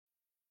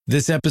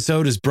This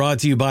episode is brought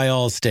to you by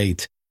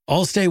Allstate.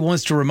 Allstate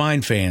wants to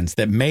remind fans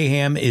that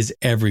mayhem is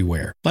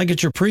everywhere, like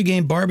at your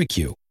pregame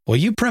barbecue. While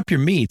you prep your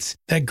meats,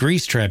 that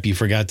grease trap you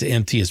forgot to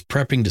empty is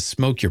prepping to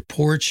smoke your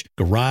porch,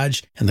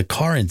 garage, and the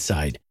car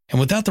inside. And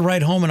without the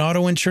right home and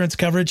auto insurance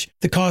coverage,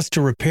 the cost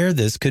to repair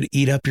this could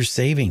eat up your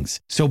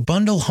savings. So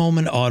bundle home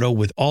and auto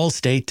with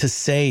Allstate to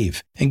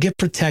save and get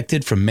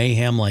protected from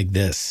mayhem like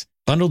this.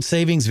 Bundled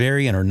savings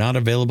vary and are not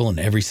available in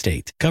every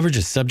state. Coverage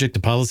is subject to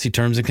policy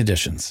terms and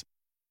conditions.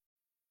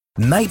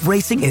 Night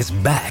racing is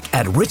back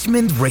at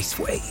Richmond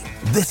Raceway.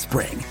 This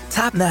spring,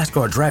 top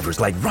NASCAR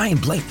drivers like Ryan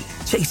Blaney,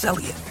 Chase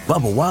Elliott,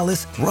 Bubba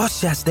Wallace,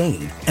 Ross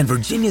Chastain, and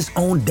Virginia's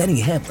own Denny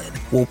Hamlin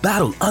will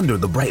battle under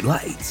the bright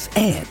lights.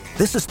 And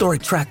this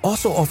historic track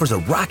also offers a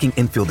rocking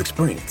infield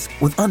experience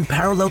with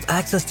unparalleled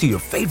access to your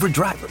favorite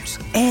drivers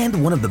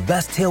and one of the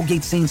best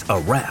tailgate scenes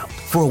around.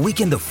 For a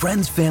weekend of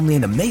friends, family,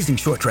 and amazing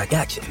short track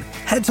action,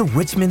 head to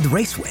Richmond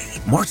Raceway,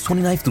 March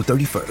 29th through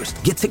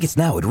 31st. Get tickets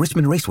now at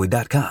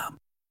richmondraceway.com.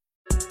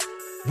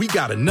 We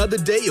got another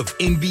day of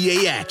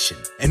NBA action.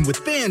 And with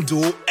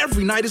FanDuel,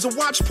 every night is a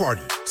watch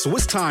party. So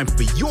it's time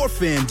for your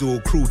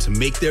FanDuel crew to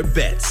make their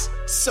bets.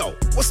 So,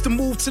 what's the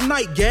move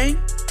tonight, gang?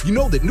 You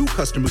know that new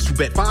customers who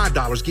bet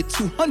 $5 get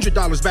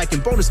 $200 back in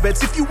bonus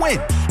bets if you win.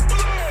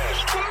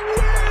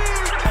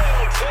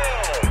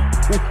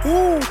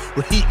 Woohoo!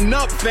 We're heating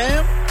up,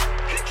 fam.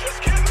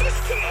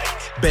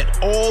 Bet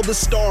all the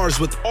stars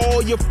with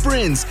all your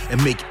friends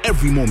and make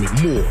every moment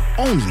more.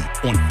 Only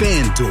on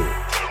FanDuel.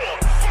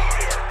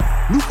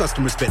 New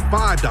customers bet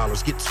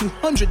 $5, get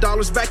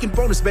 $200 back in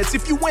bonus bets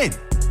if you win.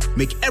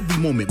 Make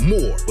every moment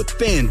more with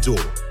FanDuel.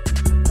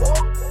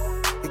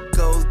 It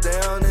goes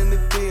down in the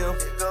DM.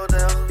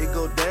 It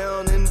go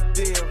down in the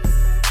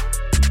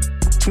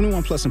DM.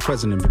 21 plus and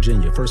present in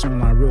Virginia. First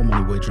online real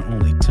money wager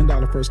only.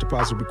 $10 first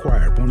deposit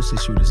required. Bonus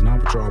issued is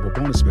non-withdrawable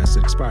bonus vest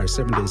that expires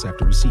 7 days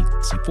after receipt.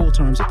 See full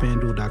terms at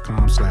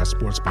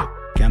FanDuel.com/sportsbook.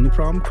 Gambling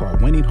problem? Call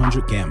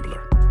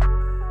 1-800-GAMBLER.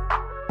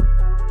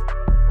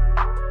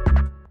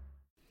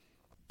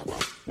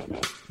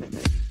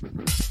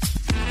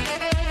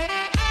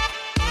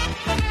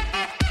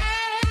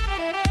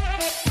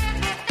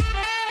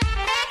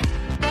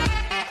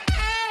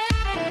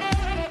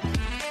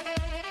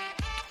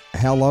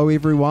 Hello,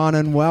 everyone,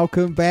 and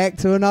welcome back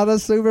to another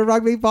Super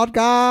Rugby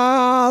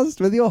podcast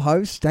with your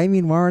hosts,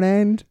 Damien Warren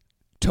and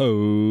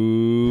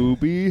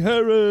Toby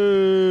Harris.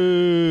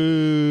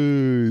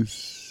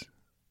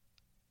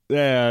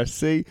 There,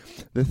 see,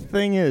 the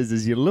thing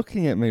is you're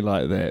looking at me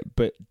like that,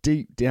 but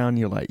deep down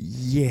you're like,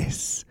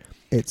 yes,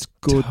 it's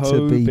good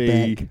Toby to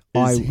be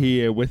back. Is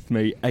here with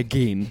me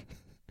again,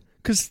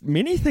 because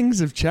many things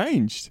have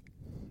changed.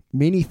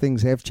 Many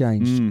things have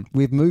changed.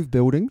 We've moved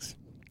buildings.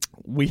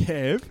 We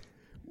have.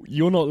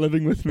 You're not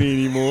living with me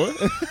anymore.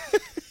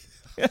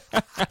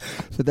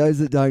 For those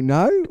that don't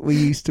know, we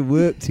used to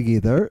work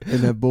together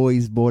in a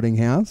boys' boarding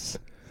house.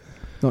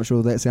 Not sure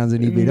if that sounds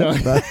any better.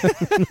 No.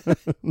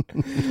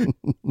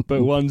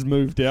 But one's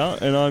moved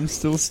out and I'm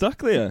still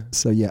stuck there.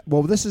 So, yeah.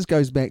 Well,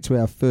 goes back to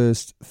our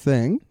first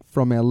thing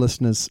from our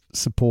listeners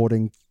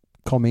supporting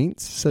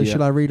comments. So,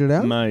 should I read it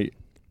out? Mate,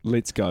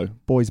 let's go.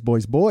 Boys,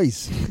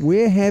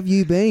 where have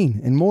you been?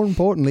 And more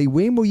importantly,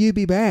 when will you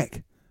be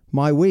back?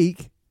 My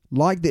week,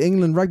 like the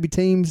England rugby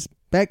team's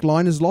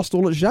backline, has lost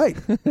all its shape.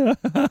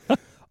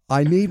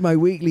 I need my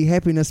weekly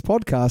happiness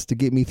podcast to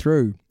get me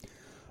through.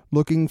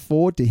 Looking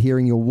forward to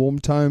hearing your warm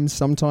tones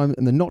sometime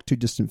in the not too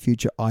distant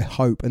future, I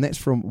hope. And that's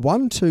from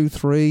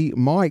 123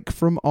 Mike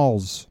from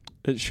Oz.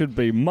 It should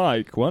be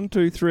Mike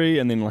 123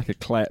 and then like a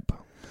clap.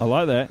 I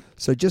like that.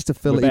 So just to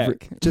fill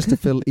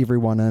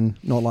everyone in,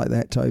 not like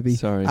that, Toby.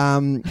 Sorry.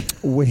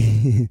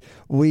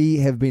 We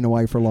have been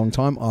away for a long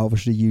time.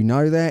 Obviously, you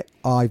know that.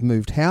 I've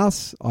moved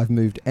house. I've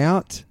moved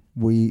out.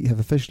 We have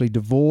officially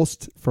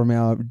divorced from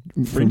our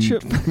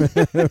friendship,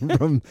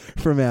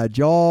 from our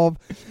job.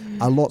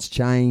 A lot's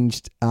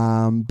changed,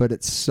 but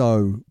it's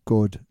so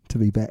good to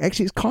be back.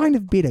 Actually, it's kind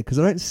of better because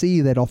I don't see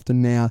you that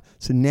often now.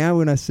 So now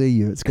when I see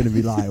you, it's going to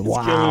be like, wow.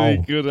 It's going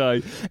to be good,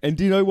 eh? And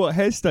do you know what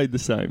has stayed the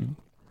same?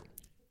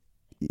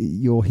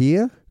 Your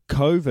hair?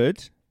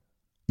 COVID.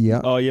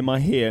 Yeah. Oh, yeah, my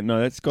hair.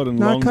 No, that's gotten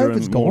longer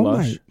COVID's and more gone,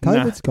 lush. mate.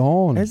 COVID's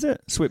gone. Has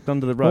it? Swept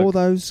under the rug. All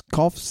those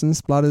coughs and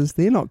splutters,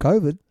 they're not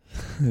COVID.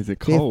 They're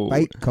cold. They're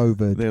fake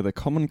COVID. They're the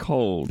common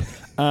cold.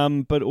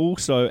 But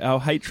also our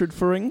hatred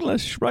for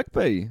English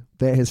rugby.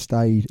 That has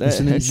stayed. It's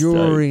an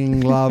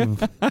enduring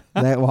love.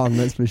 That one,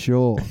 that's for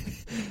sure.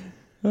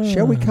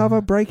 Shall we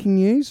cover breaking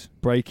news?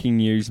 Breaking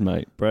news,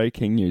 mate.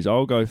 Breaking news.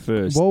 I'll go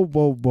first.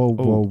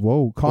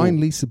 Whoa.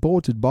 Kindly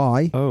supported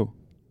by...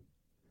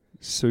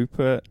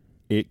 Super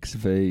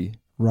XV.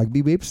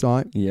 Rugby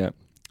website. Yeah.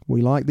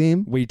 We like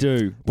them. We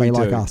do. They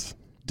like us.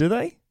 Do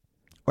they?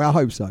 Well, I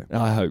hope so.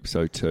 I hope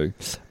so too.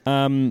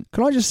 Can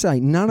I just say,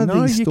 none of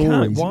these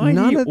stories... Can't. Why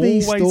none do you of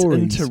these always stories,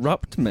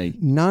 interrupt me?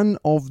 None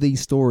of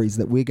these stories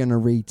that we're going to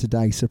read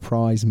today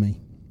surprise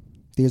me.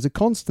 There's a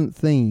constant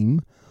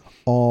theme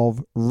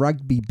of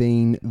rugby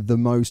being the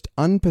most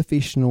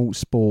unprofessional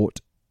sport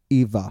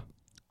ever.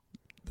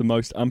 the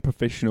most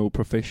unprofessional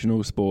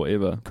professional sport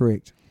ever.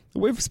 Correct.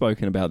 We've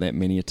spoken about that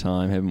many a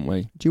time, haven't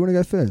we? Do you want to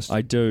go first?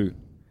 I do.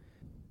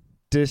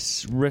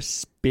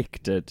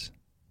 Disrespected.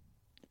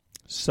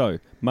 So,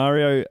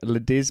 Mario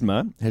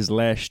Ledesma has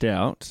lashed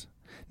out.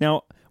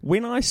 Now,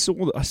 when I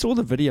saw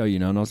the video,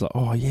 and I was like,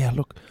 oh yeah,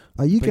 look.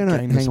 Are you going to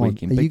hang on?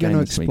 Are you going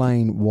to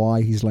explain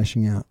why he's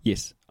lashing out?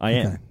 Yes, I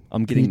am. Okay.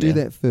 I'm getting Can you do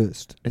there. that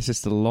first? It's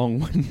just a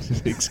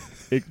long-winded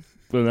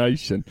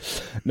explanation.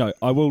 No,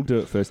 I will do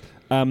it first.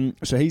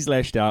 So he's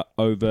lashed out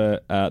over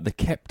the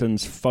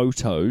captain's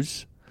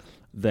photos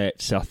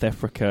that South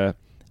Africa,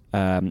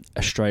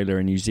 Australia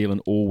and New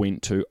Zealand all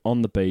went to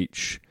on the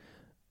beach,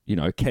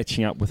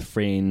 catching up with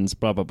friends,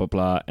 blah, blah, blah,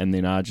 blah, and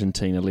then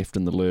Argentina left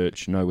in the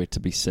lurch, nowhere to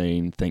be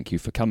seen, thank you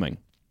for coming.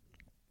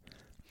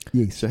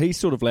 Yes. So he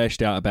sort of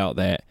lashed out about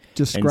that.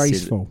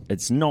 Disgraceful. And said,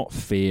 it's not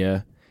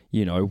fair.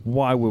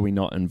 Why were we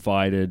not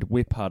invited?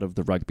 We're part of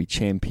the rugby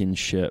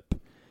championship.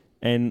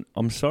 And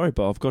I'm sorry,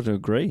 but I've got to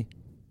agree.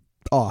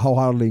 Oh,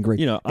 wholeheartedly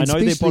agree. I know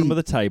they're bottom of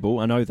the table.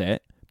 I know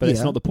that. But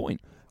it's not the point.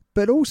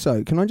 But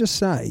also, can I just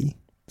say,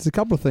 there's a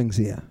couple of things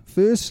here.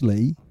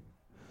 Firstly,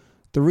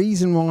 the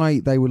reason why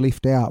they were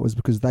left out was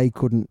because they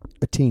couldn't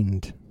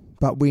attend.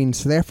 But when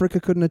South Africa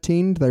couldn't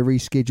attend, they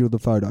rescheduled the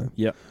photo.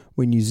 Yep.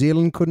 When New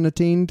Zealand couldn't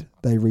attend,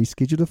 they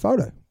rescheduled the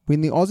photo.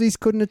 When the Aussies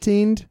couldn't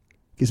attend,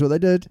 guess what they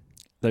did?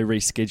 They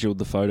rescheduled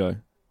the photo.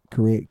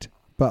 Correct.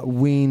 But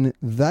when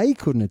they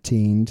couldn't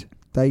attend,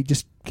 they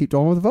just kept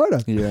on with the photo.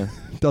 Yeah.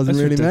 Doesn't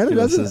really matter,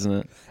 does it? Isn't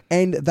it?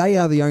 And they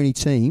are the only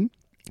team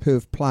who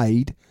have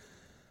played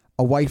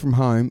away from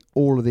home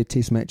all of their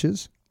test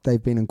matches.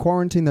 They've been in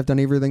quarantine. They've done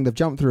everything. They've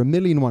jumped through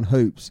 1,000,001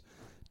 hoops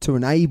to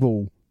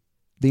enable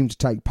them to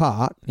take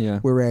part. Yeah.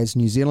 Whereas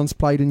New Zealand's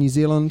played in New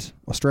Zealand,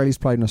 Australia's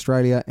played in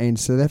Australia, and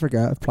South Africa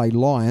have played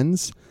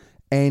Lions.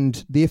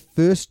 And their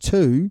first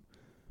two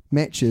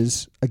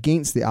matches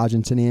against the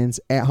Argentinians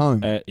at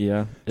home.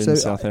 In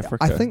South Africa.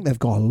 I think they've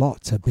got a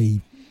lot to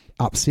be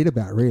upset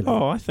about, really.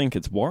 Oh, I think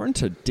it's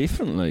warranted,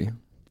 definitely.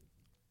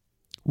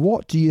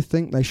 What do you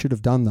think they should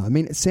have done, though? I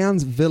mean, it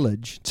sounds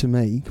village to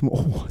me.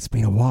 Oh, it's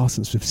been a while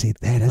since we've said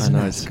that, isn't it?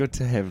 I know, it's good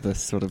to have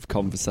this sort of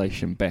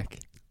conversation back,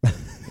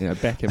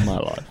 back in my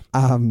life.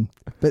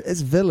 But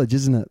it's village,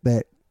 isn't it,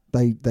 that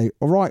they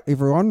all right,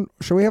 everyone,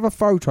 shall we have a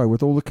photo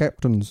with all the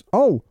captains?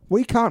 Oh,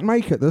 we can't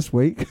make it this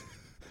week.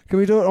 Can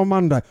we do it on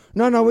Monday?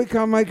 No, we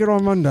can't make it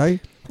on Monday.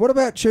 What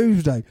about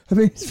Tuesday? I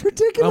mean, it's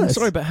ridiculous. I'm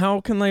sorry, but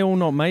how can they all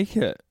not make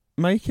it?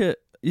 Make it,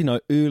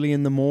 early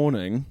in the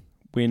morning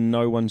when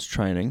no one's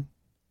training.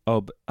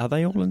 Oh, but are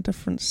they all in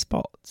different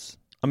spots?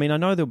 I mean, I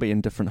know they'll be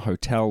in different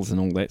hotels and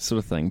all that sort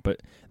of thing,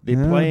 but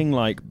they're playing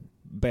like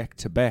back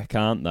to back,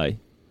 aren't they?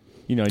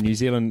 New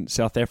Zealand,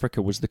 South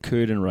Africa was the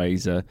curtain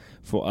raiser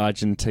for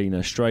Argentina,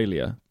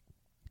 Australia.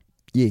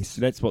 Yes.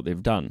 That's what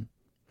they've done.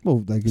 Well,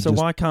 they could so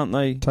why can't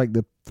they take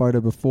the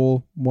photo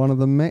before one of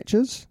the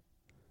matches?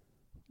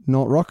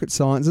 Not rocket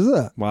science, is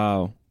it?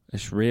 Wow.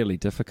 It's really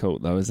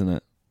difficult though, isn't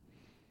it?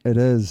 It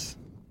is.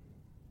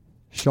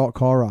 Shock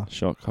horror.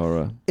 Shock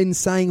horror. In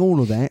saying all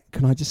of that,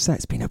 can I just say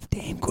it's been a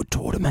damn good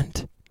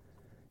tournament,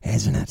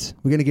 hasn't it?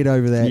 We're going to get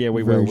over that. Yeah,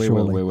 we very will.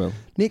 shortly. We will.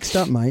 Next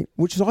up, mate,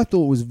 which I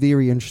thought was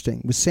very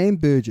interesting, was Sam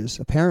Burgess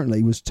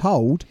apparently was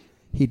told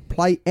he'd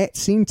play at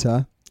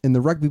centre in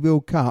the Rugby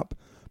World Cup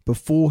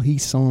before he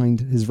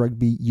signed his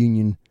rugby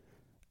union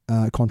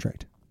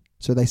contract.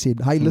 So they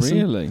said, hey, listen,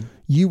 really?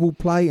 You will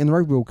play in the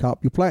Rugby World Cup,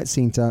 you'll play at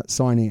centre,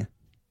 sign here.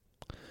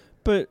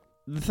 But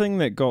the thing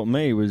that got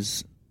me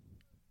was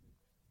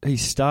he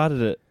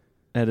started it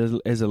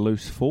as a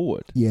loose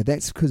forward. Yeah,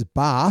 that's because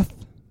Bath,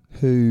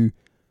 who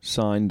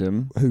signed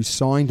him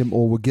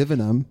or were given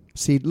him,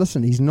 said,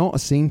 listen, he's not a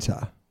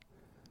centre.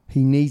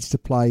 He needs to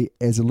play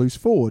as a loose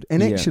forward.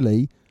 And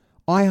actually,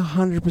 I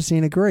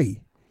 100%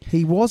 agree.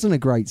 He wasn't a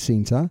great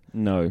centre.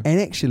 No. And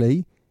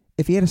actually,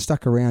 if he had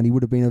stuck around, he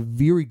would have been a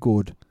very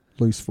good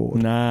loose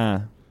forward.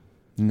 Nah.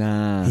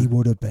 He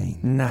would have been.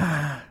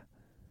 Nah.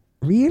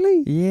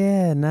 Really?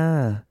 Yeah,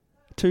 nah.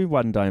 Too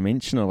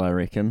one-dimensional, I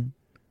reckon.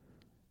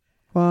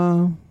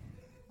 Well,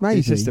 maybe.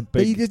 He's just a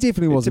big... He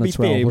definitely wasn't a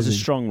 12, fair, he was a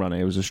strong runner.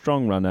 He was a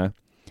strong runner,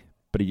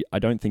 but I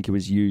don't think he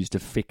was used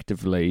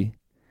effectively,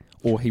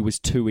 or he was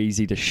too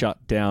easy to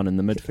shut down in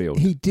the midfield.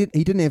 He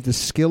didn't have the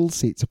skill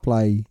set to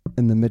play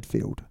in the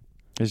midfield.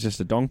 He's just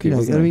a donkey,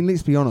 wasn't I he? mean,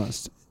 let's be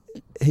honest.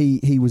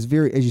 He was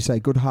very, as you say,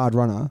 good hard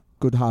runner,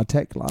 good hard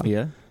tackler.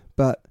 Yeah.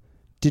 But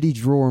did he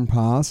draw and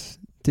pass?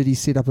 Did he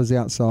set up his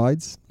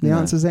outsides? The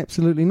answer is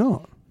absolutely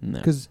not. No.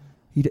 Because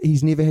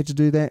he's never had to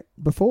do that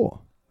before.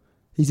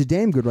 He's a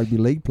damn good rugby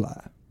league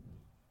player.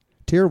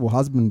 Terrible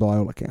husband by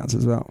all accounts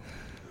as well.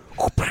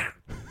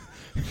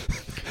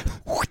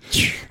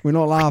 We're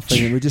not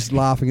laughing. We're just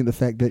laughing at the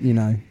fact that,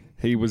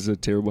 he was a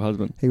terrible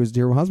husband. He was a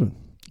terrible husband.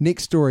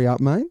 Next story up,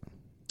 mate.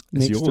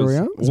 Next story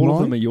up. All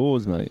of them are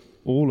yours, mate.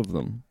 All of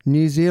them.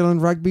 New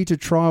Zealand rugby to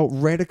trial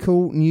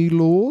radical new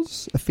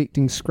laws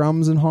affecting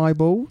scrums and high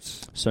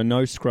balls. So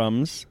no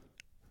scrums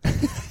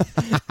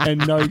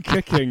and no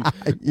kicking,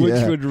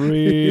 which would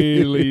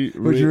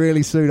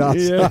really suit us.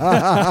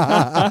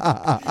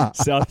 Yeah.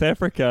 South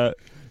Africa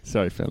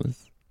Sorry,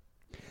 fellas.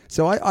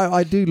 So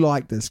I do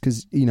like this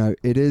because,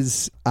 it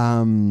is...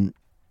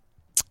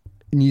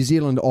 New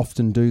Zealand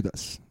often do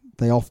this.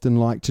 They often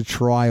like to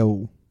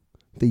trial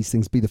these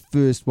things, be the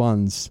first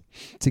ones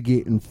to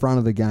get in front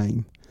of the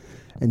game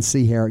and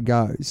see how it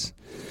goes.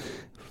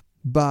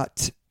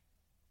 But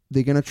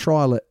they're going to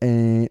trial it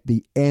at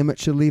the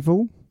amateur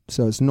level,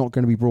 so it's not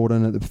going to be brought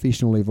in at the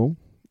professional level.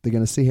 They're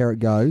going to see how it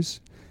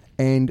goes.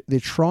 And they're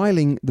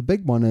trialing, the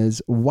big one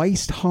is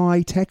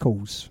waist-high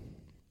tackles.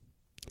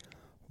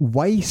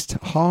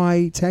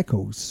 Waist-high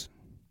tackles.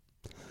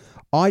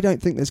 I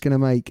don't think that's going to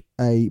make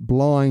a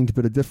blind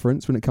bit of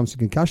difference when it comes to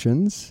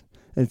concussions.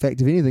 In fact,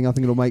 if anything, I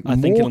think it'll make more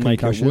concussions.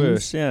 Make it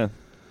worse, yeah.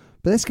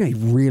 But that's going to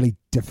be really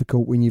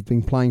difficult when you've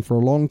been playing for a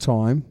long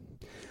time.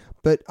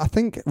 But I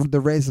think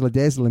the Razzler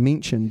Dazzler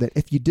mentioned that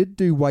if you did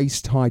do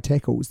waist-high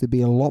tackles, there'd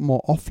be a lot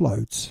more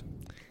offloads,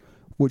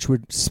 which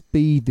would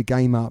speed the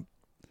game up.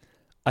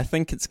 I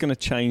think it's going to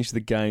change the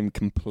game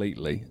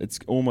completely. It's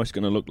almost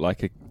going to look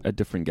like a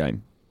different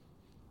game.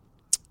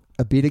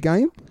 A better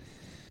game?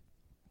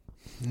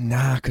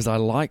 Nah, because I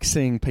like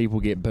seeing people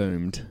get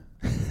boomed.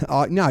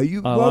 No,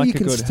 you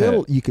can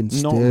still.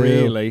 Not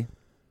really.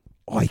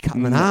 You cut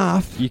them in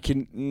half. You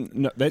can.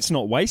 No, that's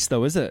not waist,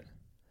 though, is it?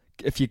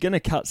 If you're going to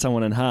cut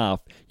someone in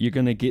half, you're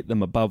going to get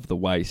them above the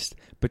waist,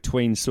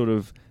 between sort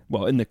of,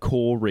 in the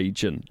core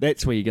region.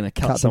 That's where you're going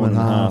to cut someone in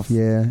half.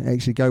 Yeah,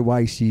 actually, go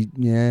waist.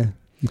 You're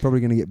probably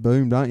going to get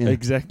boomed, aren't you?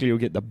 Exactly, you'll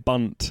get the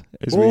bunt,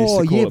 as we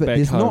used to call it back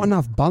there's home. not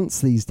enough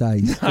bunts these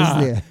days, is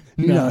there?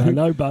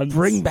 No bunts.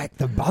 Bring back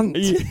the bunt.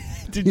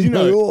 Did you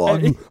know?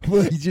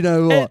 Do you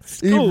know what?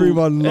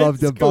 Everyone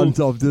loved a bunt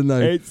off, didn't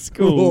they? At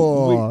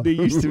school, there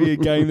used to be a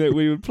game that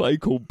we would play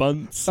called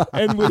bunts,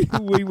 and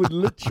we would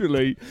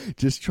literally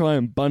just try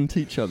and bunt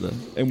each other,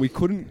 and we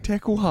couldn't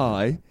tackle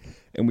high,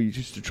 and we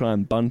used to try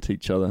and bunt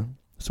each other.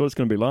 That's what it's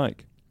going to be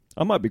like.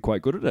 I might be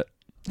quite good at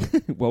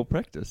it. Well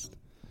practiced.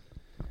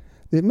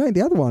 Mate,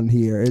 the other one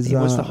here is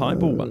what's the high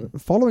ball one?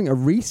 Following a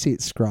reset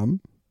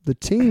scrum, the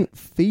team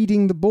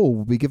feeding the ball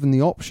will be given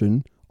the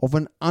option of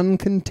an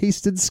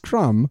uncontested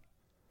scrum.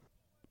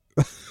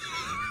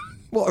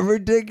 What a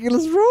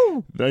ridiculous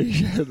rule! They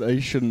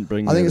shouldn't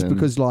bring. I think it's in.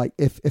 because,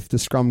 if the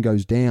scrum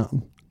goes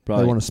down,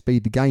 they want to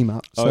speed the game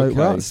up. So,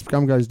 the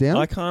scrum goes down.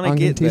 I kind of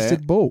get that.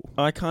 Uncontested ball.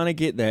 I kind of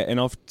get that, and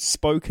I've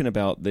spoken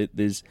about that.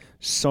 There's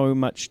so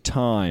much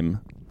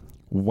time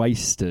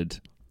wasted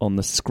on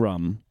the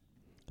scrum.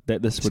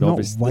 That this would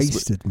obviously... It's not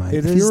wasted, mate.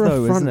 If you're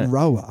a front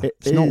rower,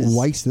 it's not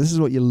wasted. This is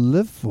what you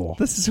live for.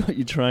 This is what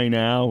you train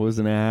hours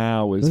and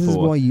hours for. This is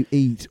why you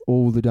eat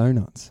all the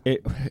donuts. For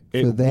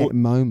that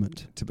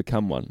moment. To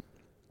become one.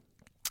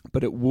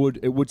 But it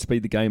would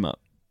speed the game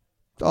up.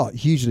 Oh,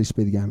 hugely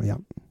speed the game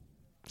up.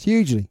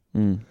 Hugely.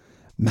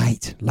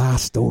 Mate,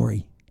 last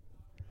story.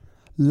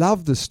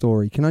 Love the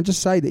story. Can I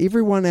just say that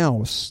everyone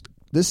else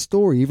has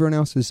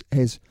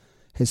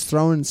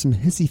thrown some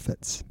hissy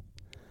fits.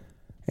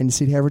 And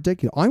said how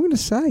ridiculous. I'm going to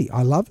say,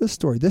 I love this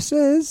story. This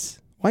is,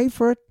 wait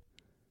for it,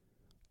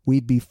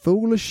 we'd be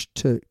foolish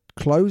to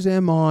close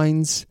our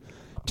minds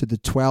to the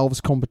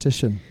 12s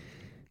competition.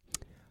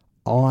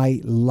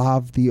 I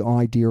love the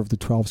idea of the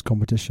 12s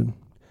competition.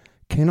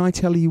 Can I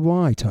tell you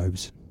why,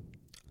 Tobes?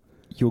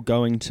 You're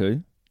going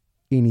to?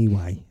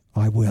 Anyway,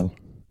 I will.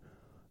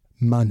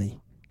 Money,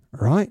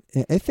 right?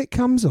 If it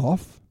comes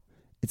off,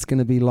 it's going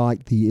to be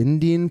like the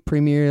Indian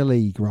Premier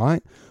League,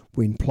 right?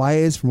 When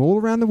players from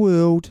all around the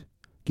world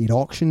get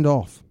auctioned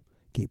off,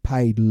 get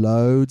paid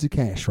loads of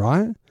cash,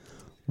 right?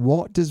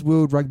 What does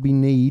World Rugby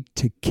need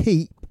to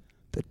keep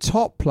the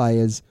top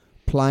players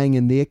playing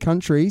in their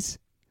countries?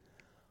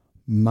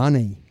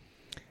 Money.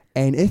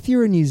 And if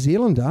you're a New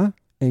Zealander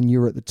and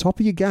you're at the top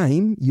of your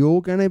game,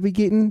 you're going to be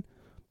getting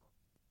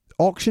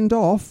auctioned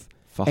off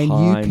for and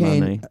high you can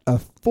money.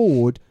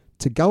 Afford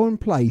to go and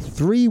play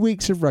 3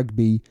 weeks of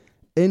rugby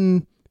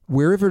in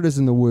wherever it is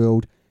in the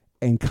world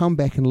and come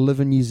back and live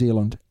in New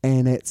Zealand,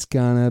 and it's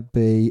going to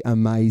be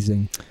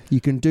amazing. You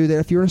can do that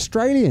if you're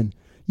Australian.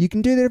 You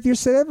can do that if you're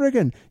South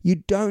African. You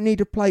don't need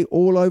to play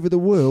all over the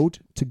world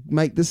to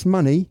make this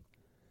money.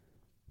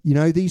 You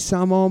know, these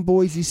Samoan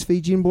boys, these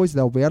Fijian boys,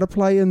 they'll be able to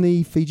play in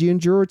the Fijian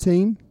Jura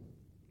team,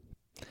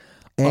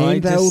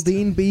 and they'll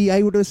then be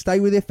able to stay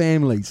with their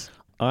families.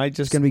 It's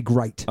going to be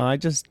great. I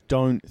just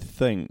don't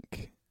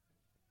think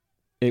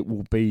it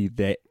will be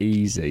that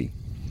easy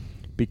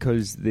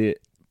because the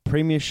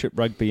Premiership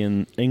rugby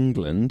in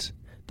England,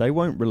 they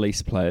won't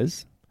release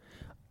players.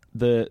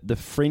 The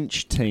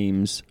French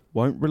teams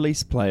won't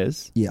release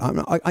players. Yeah,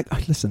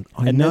 listen.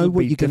 I know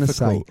what you're going to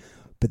say,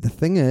 but the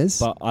thing is,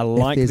 but I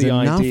like if there's the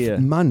idea.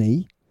 Enough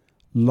money,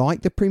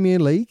 like the Premier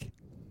League,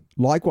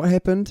 like what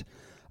happened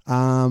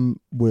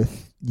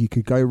with, you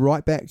could go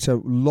right back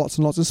to lots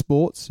and lots of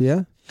sports.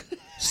 Yeah,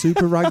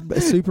 Super Rugby,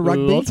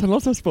 lots and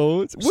lots of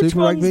sports. Which Super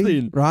ones Rugby,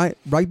 then? Right,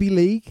 Rugby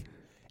League.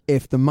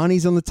 If the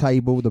money's on the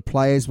table, the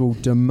players will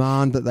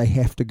demand that they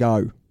have to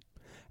go.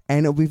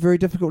 And it'll be very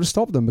difficult to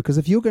stop them because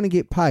if you're going to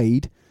get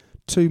paid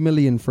 $2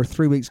 million for a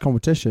 3 weeks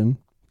competition,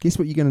 guess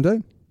what you're going to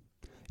do?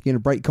 You're going to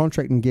break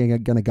contract and you're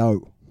going to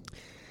go.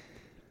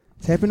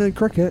 It's happened in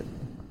cricket.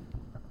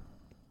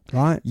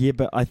 Right? Yeah,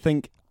 but I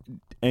think,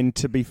 and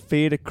to be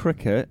fair to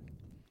cricket,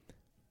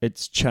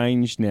 it's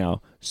changed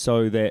now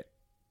so that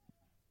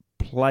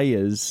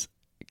players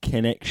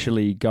can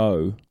actually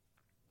go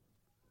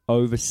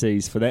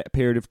overseas for that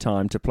period of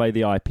time to play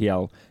the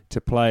IPL, to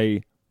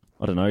play,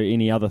 I don't know,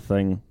 any other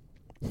thing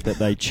that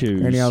they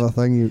choose. Any other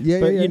thing?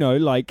 But, you know,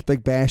 like...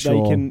 Big Bash they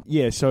or... can,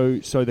 yeah, so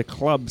the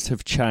clubs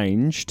have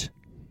changed.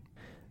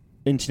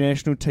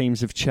 International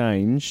teams have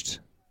changed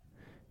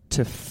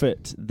to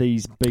fit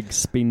these big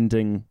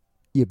spending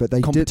but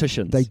they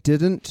competitions. They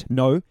didn't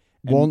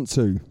want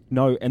to.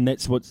 No, and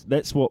that's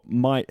what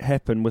might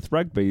happen with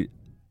rugby.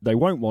 They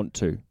won't want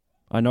to.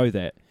 I know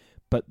that.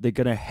 But they're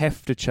going to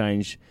have to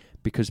change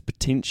because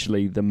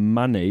potentially the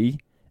money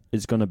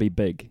is going to be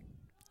big.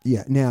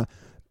 Yeah. Now,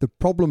 the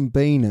problem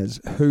being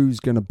is who's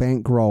going to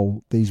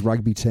bankroll these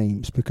rugby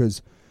teams,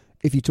 because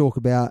if you talk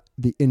about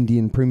the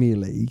Indian Premier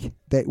League,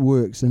 that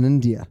works in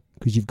India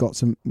because you've got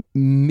some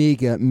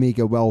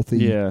mega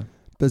wealthy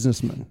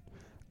businessmen.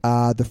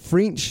 The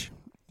French,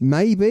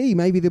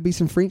 maybe there'll be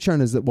some French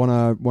owners that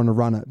want to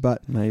run it,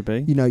 but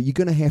maybe, you know, you're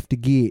going to have to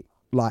get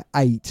like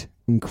 8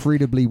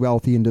 incredibly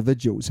wealthy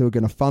individuals who are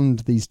going to fund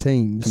these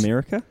teams.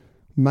 America?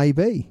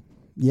 Maybe.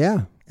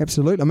 Yeah,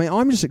 absolutely. I mean,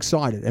 I'm just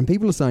excited. And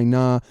people are saying,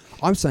 nah.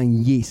 I'm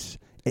saying yes.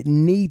 It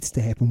needs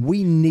to happen.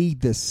 We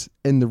need this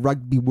in the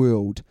rugby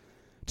world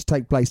to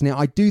take place. Now,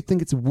 I do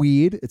think it's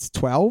weird. It's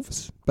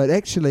 12s. But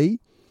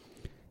actually,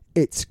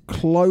 it's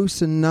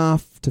close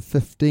enough to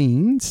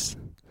 15s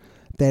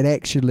that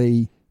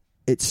actually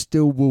it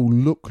still will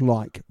look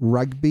like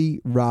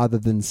rugby rather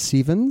than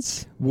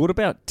 7s. What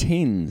about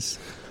 10s?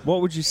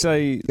 What would you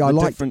say I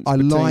like difference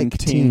between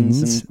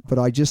 10s, but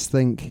I just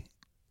think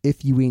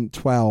if you went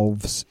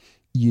 12s,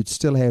 you'd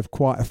still have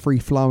quite a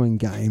free-flowing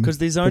game. Because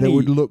but it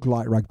would look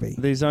like rugby.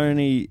 There's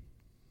only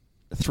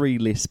 3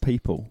 less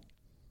people.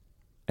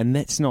 And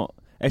that's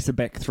the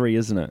back 3,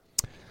 isn't it?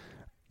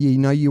 Yeah,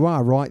 no, you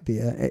are right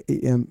there.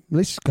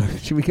 Let's go.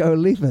 Should we go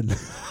 11?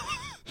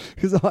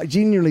 Because I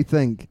genuinely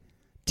think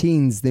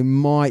 10s, there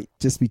might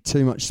just be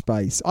too much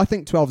space. I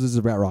think 12s is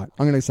about right.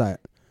 I'm going to say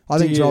it. I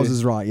think 12s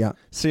is right, yeah.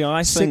 See,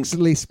 I think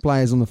 6 less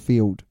players on the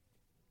field.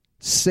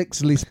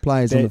 6 less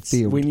players on the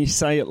field. When you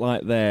say it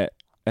like that,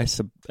 that's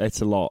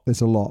a lot.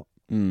 That's a lot.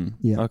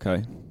 Yeah.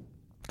 Okay.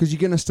 Because you're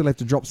going to still have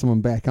to drop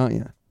someone back, aren't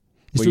you?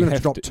 You're still going to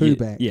have to drop 2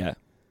 back. Yeah.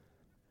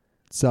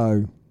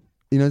 So,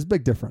 you know, it's a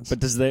big difference. But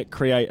does that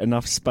create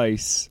enough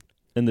space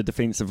in the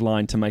defensive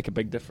line to make a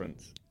big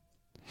difference?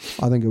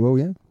 I think it will,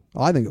 yeah.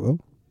 I think it will.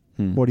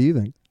 What do you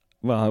think?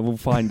 Well, we'll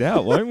find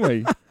out, won't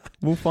we?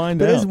 We'll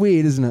find out. It is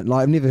weird, isn't it?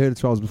 Like, I've never heard of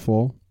 12s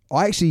before.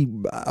 I actually,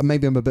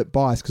 maybe I'm a bit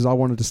biased because I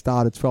wanted to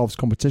start a 12s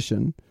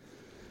competition,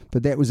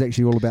 but that was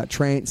actually all about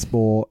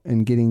transport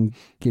and getting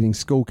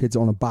school kids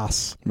on a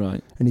bus.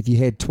 Right. And if you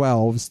had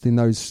 12s, then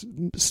those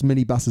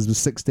mini buses with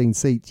 16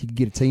 seats, you could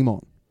get a team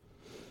on.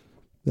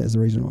 That's the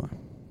reason why.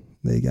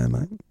 There you go,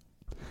 mate.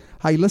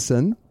 Hey,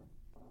 listen,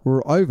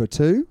 we're over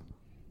to...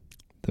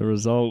 the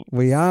result.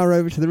 We are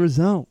over to the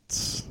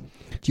results.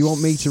 Do you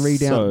want me to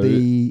read out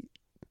the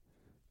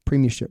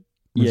Premiership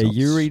results?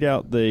 Yeah, you read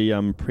out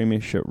the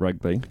Premiership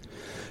rugby.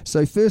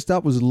 So first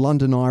up was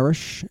London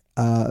Irish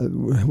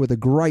with a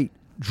great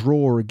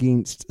draw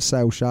against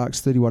Sale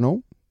Sharks,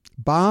 31-all.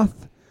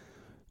 Bath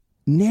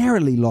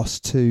narrowly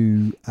lost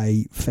to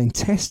a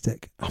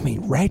fantastic,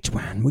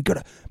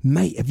 Rajwan.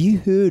 Mate, have you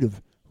heard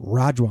of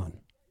Rajwan?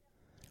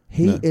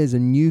 He is a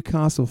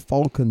Newcastle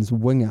Falcons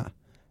winger.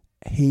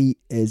 He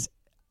is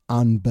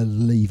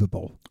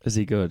unbelievable. Is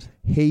he good?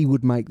 He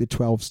would make the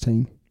 12s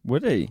team.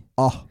 Would he?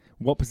 Oh.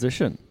 What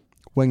position?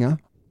 Winger.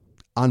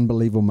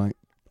 Unbelievable, mate.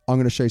 I'm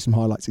going to show you some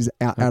highlights. He's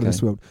out of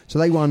this world. So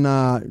they won,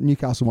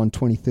 Newcastle won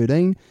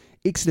 2013.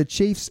 Exeter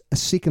Chiefs, a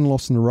second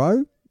loss in a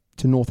row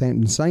to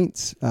Northampton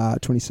Saints,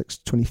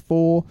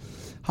 26-24.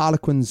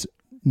 Harlequins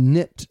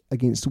nipped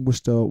against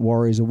Worcester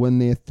Warriors, a win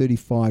there,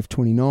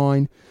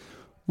 35-29.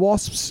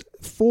 Wasps,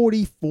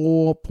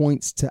 44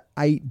 points to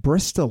 8.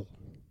 Bristol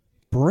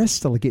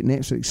are getting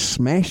absolutely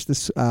smashed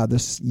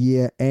this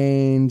year,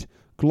 and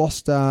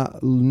Gloucester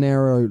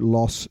narrow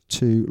loss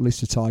to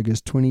Leicester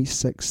Tigers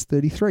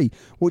 26-33,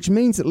 which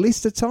means that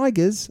Leicester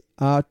Tigers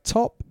are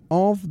top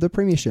of the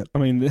Premiership.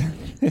 There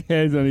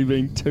has only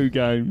been 2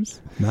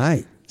 games.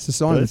 Mate, it's a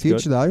sign of the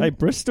future, though. Hey,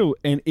 Bristol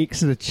and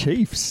Exeter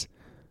Chiefs.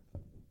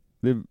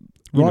 They're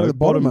right at the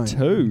bottom, bottom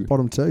 2.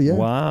 Bottom 2, yeah.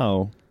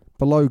 Wow.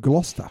 Below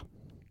Gloucester,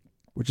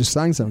 which is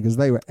saying something because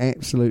they were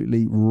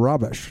absolutely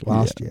rubbish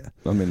last year.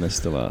 They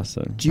still are.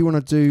 So, do you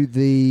want to do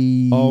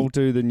the... I'll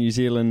do the New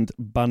Zealand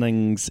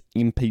Bunnings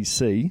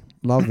MPC.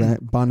 Love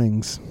that.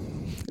 Bunnings.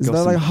 Is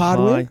that like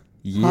hardware?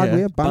 Yeah.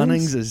 Hardware?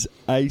 Bunnings is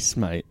ace,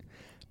 mate.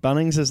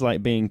 Bunnings is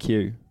like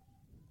B&Q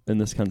in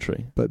this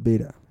country. But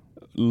better.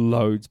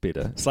 Loads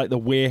better. It's like the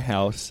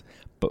warehouse,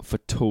 but for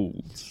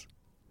tools.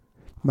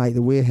 Mate,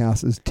 the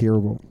warehouse is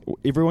terrible.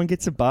 Everyone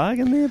gets a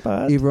bargain there,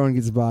 bud? Everyone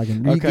gets a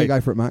bargain. You can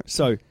go for it, mate.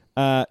 So,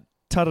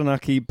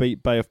 Taranaki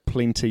beat Bay of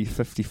Plenty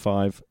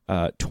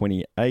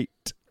 55-28.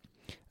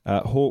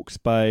 Hawke's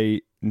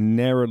Bay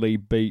narrowly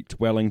beat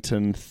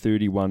Wellington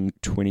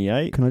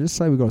 31-28. Can I just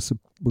say we got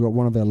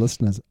one of our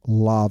listeners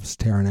loves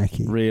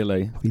Taranaki.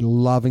 Really? Be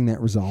loving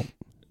that result.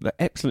 They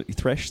absolutely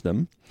thrashed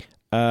them.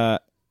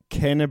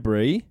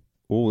 Canterbury,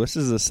 this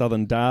is a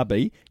Southern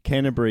derby.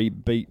 Canterbury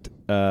beat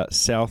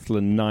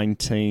Southland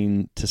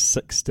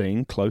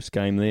 19-16. Close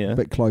game there. A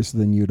bit closer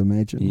than you'd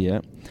imagine.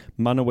 Yeah.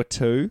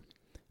 Manawatu,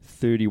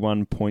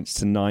 31 points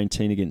to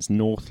 19 against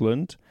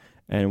Northland.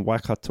 And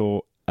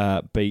Waikato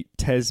beat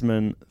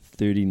Tasman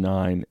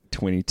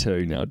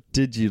 39-22. Now,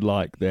 did you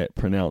like that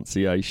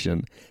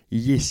pronunciation?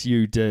 Yes,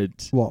 you did.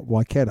 What,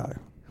 Waikato?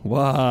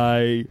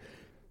 Waikato.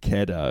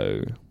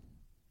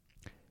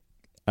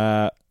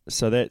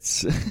 So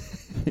that's...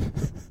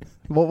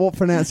 What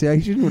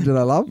pronunciation did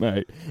I love?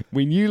 Mate,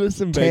 when you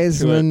listen back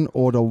Tasman to it...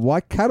 or the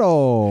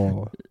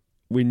Waikato?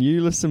 When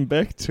you listen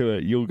back to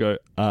it, you'll go,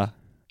 I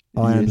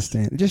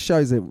understand. It just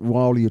shows that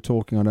while you're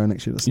talking, I don't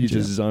actually listen you to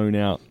just it. zone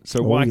out.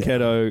 So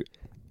Waikato,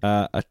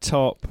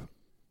 atop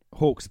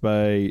Hawke's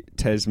Bay,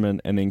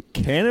 Tasman, and then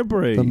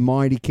Canterbury. The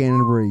mighty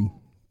Canterbury.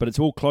 But it's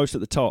all close at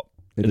the top.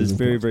 It is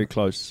very, very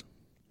close.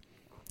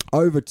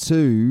 Over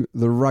to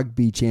the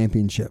Rugby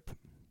Championship.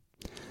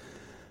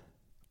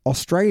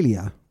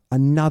 Australia,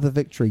 another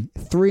victory.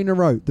 3 in a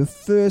row. The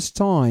first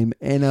time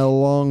in a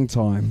long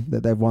time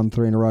that they've won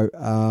 3 in a row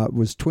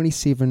was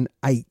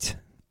 27-8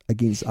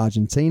 against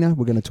Argentina.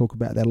 We're going to talk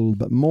about that a little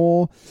bit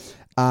more.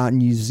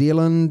 New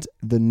Zealand,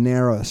 the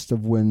narrowest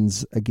of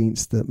wins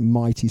against the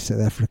mighty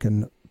South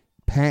African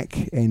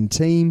pack and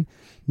team.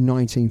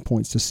 19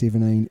 points to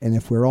 17. And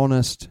if we're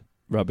honest...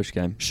 Rubbish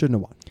game.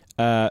 Shouldn't have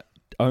won.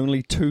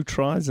 Only 2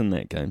 tries in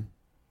that game.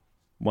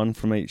 1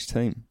 from each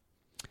team.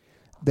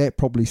 That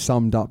probably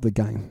summed up the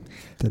game,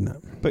 didn't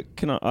it? But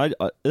can I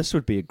this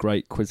would be a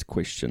great quiz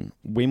question.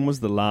 When was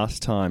the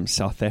last time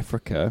South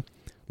Africa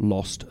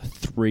lost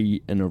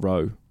 3 in a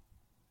row?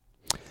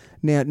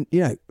 Now,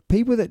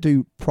 people that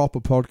do proper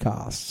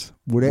podcasts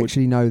would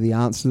actually know the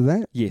answer to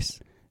that.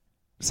 Yes.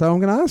 So I'm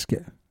going to ask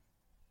you.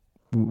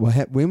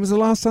 When was the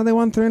last time they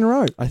won 3 in a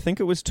row? I think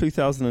it was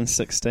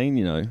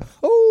 2016,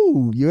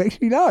 Oh, you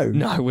actually know?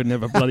 No, I wouldn't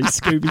have a bloody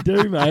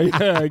Scooby-Doo,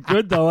 mate.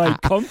 Good though, eh?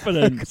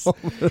 Confidence.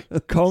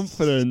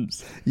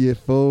 Confidence. You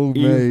fooled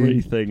me.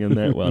 Everything in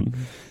that one.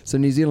 So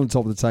New Zealand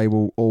top of the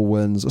table, all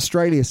wins.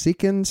 Australia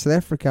second, South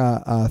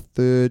Africa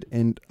third,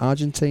 and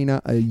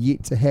Argentina are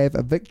yet to have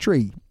a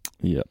victory.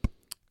 Yep.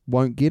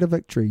 Won't get a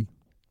victory.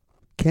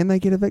 Can they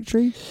get a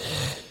victory?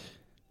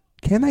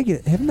 Can they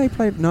get? Haven't they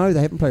played? No,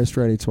 they haven't played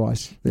Australia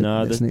twice.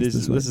 This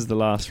is the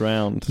last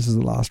round. This is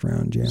the last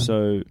round, yeah.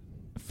 So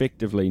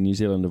effectively, New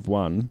Zealand have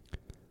won,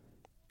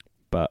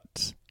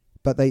 but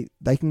they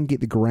can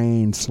get the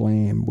Grand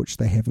Slam, which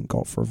they haven't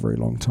got for a very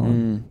long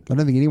time. I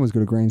don't think anyone's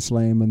got a Grand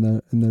Slam in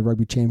the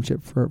Rugby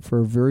Championship for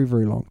a very,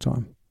 very long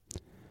time.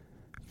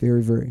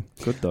 Very, very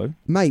good though,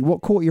 mate.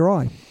 What caught your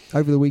eye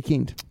over the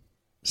weekend?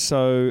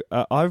 So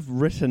I've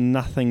written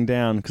nothing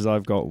down because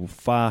I've got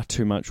far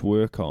too much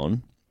work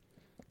on.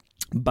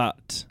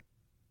 But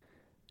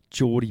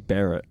Jordie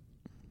Barrett.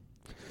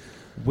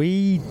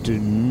 We do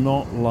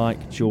not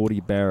like Jordie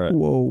Barrett.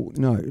 Well,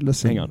 no,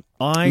 listen. Hang on.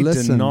 I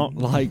do not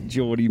like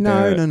Jordie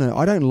Barrett. No.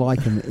 I don't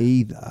like him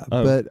either.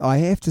 Oh. But I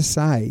have to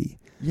say...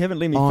 You haven't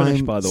let me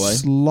finish, by the way.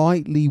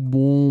 Slightly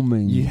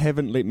warming. You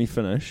haven't let me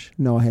finish.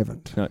 No, I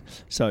haven't. No.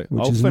 So,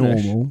 Which I'll is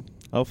finish. normal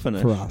I'll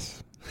finish. for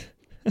us.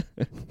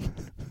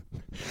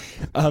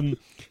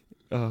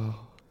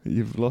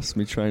 You've lost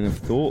me train of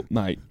thought,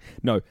 mate.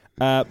 No.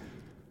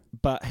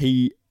 But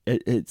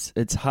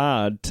it's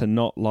hard to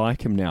not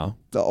like him now.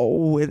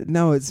 Oh, it's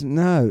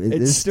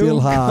still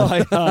hard.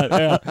 Quite hard.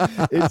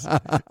 Yeah.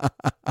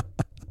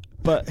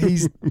 But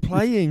he's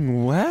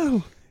playing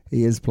well.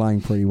 He is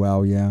playing pretty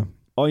well, yeah.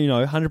 Oh,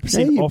 100%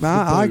 off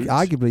the boot.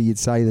 Arguably, you'd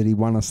say that he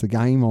won us the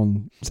game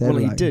on Saturday.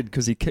 Well, he did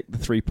because he kicked the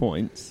 3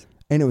 points.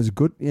 And it was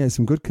good,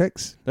 some good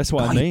kicks. That's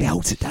what I mean. He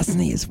belts it, doesn't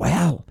he, as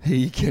well?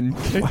 He can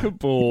kick a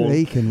ball.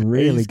 He can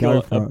really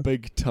go for it. He's got a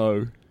big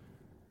toe.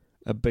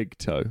 A big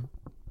toe.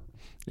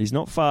 He's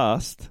not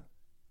fast,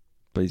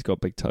 but he's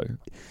got big toe.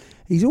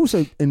 He's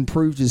also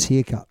improved his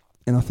haircut,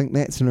 and I think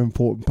that's an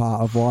important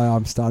part of why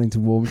I'm starting to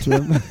warm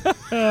to him.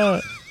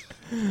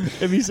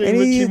 Have you seen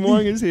Richie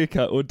Mwanga's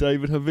haircut or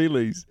David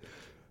Havili's?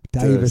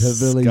 David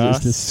Havili is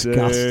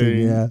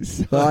disgusting, yeah.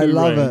 So but I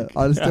love rank. it.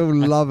 I still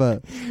love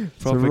it.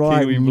 It's a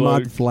right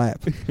mud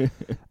flap.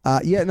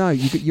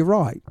 You're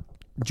right.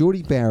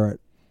 Jordie Barrett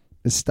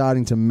is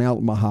starting to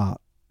melt my heart.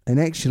 And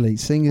actually,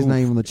 seeing his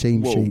name on the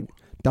team sheet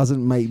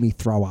doesn't make me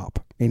throw up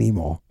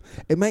anymore.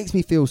 It makes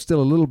me feel still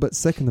a little bit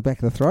sick in the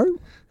back of the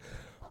throat,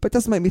 but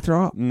doesn't make me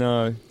throw up.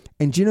 No.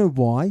 And do you know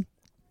why?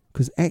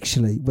 Because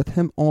actually, with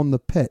him on the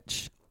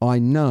pitch, I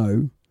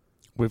know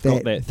we've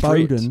got that threat.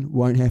 Foden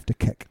won't have to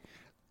kick.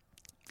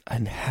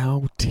 And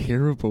how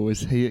terrible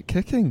is he at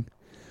kicking?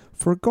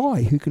 For a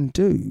guy who can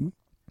do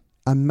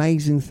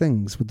amazing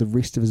things with the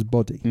rest of his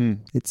body,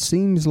 it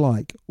seems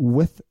like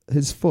with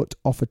his foot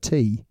off a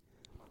tee,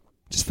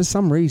 just for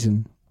some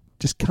reason,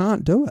 just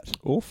can't do it.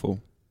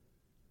 Awful.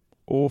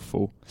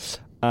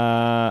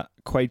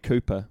 Quade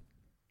Cooper.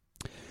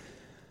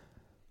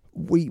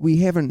 We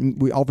haven't.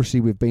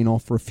 We've been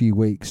off for a few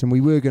weeks, and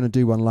we were going to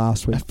do one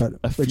last week, but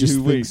A we just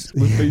few weeks.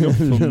 We've been off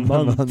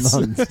for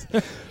months.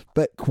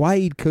 But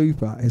Quade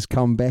Cooper has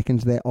come back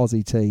into that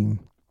Aussie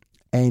team,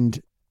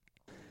 and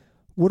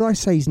would I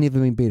say he's never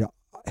been better?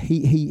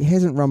 He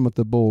hasn't run with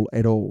the ball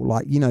at all.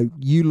 Like,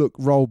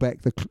 roll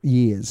back the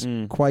years.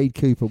 Quade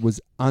Cooper was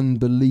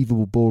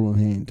unbelievable ball in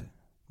hand,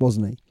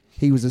 wasn't he?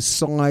 He was a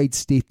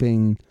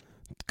sidestepping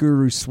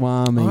Guru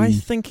Swami. I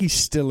think he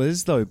still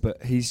is, though,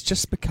 but he's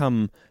just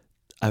become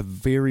a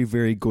very,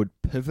 very good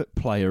pivot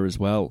player as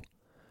well.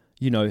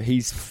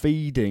 He's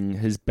feeding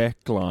his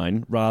back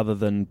line rather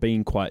than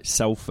being quite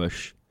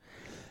selfish.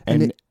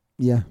 And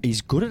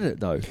he's good at it,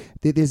 though.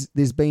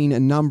 There's been a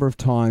number of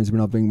times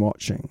when I've been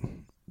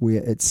watching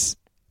where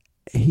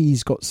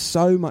he's got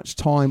so much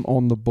time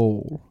on the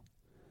ball,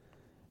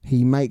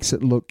 he makes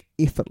it look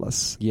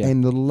effortless. Yeah.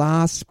 And the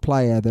last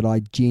player that I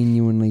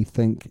genuinely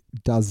think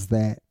does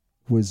that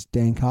was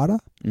Dan Carter,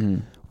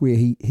 where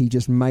he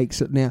just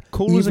makes it. Now,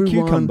 cool as a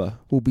cucumber.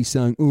 Will be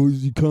saying, "Oh,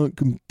 you can't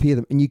compare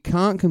them," and you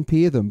can't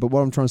compare them. But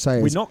what I'm trying to say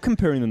is, we're not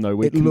comparing them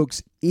though. It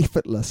looks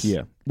effortless.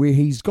 Yeah, where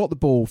he's got the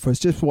ball for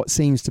just what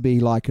seems to be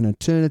like an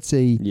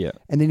eternity. Yeah,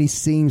 and then he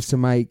seems to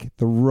make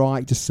the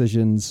right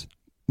decisions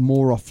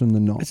more often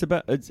than not.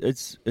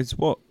 It's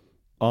what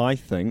I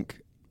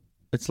think.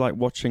 It's like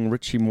watching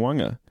Richie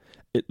Mwanga.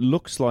 It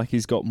looks like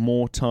he's got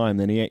more time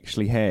than he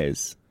actually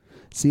has.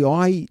 See,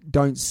 I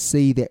don't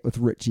see that with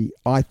Richie.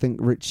 I think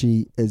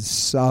Richie is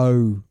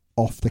so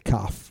off the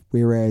cuff,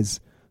 whereas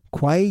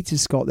Quade's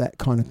just got that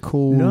kind of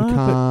cool,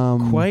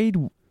 calm. But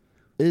Quade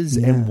is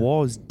and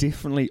was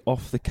definitely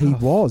off the cuff. He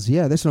was,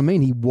 yeah. That's what I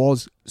mean. He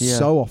was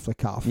so off the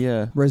cuff.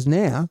 Yeah. Whereas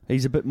now,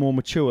 he's a bit more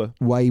mature.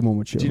 Way more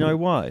mature. Do you know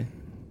why?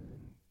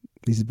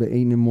 He's a bit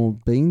eating more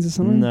beans or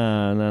something?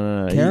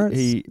 No.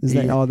 Carrots?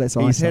 That's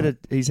eyesight.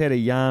 He's had a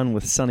yarn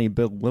with Sonny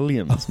Bill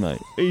Williams, mate.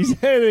 He's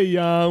had a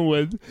yarn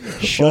with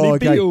Sonny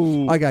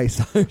Bill. Okay,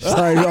 so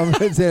I'm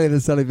going to tell you the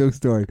Sonny Bill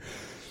story.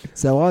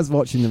 So I was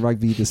watching the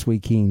rugby this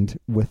weekend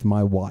with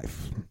my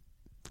wife.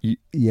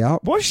 Yeah.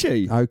 Was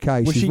she?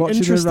 Okay, was she's she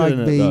watching the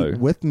rugby in it,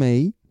 with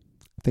me.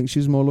 I think she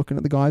was more looking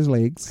at the guy's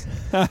legs.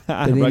 But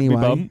rugby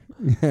bum.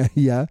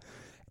 Yeah.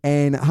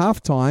 And at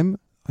halftime,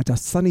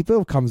 Sonny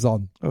Bill comes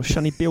on. Oh,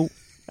 Sonny Bill.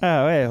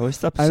 Oh, yeah.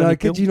 What's up, and Sonny I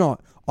kid Bill? you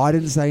not, I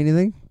didn't say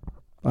anything.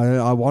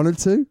 I wanted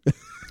to,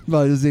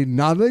 but I said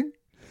nothing.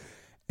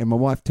 And my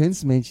wife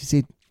turns to me and she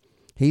said,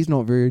 "He's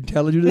not very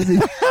intelligent, is he?"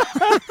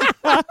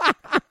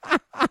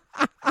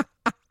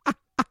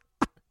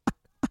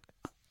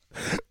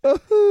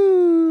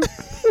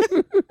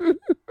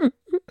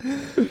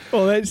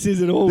 Oh, that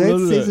says it all,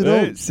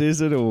 That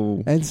says it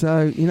all. And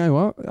so, you know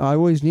what? I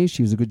always knew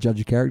she was a good judge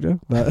of character,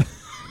 but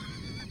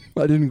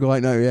I didn't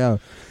quite know how.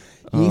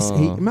 Yes,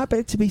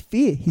 but to be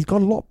fair, he's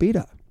got a lot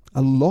better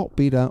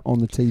on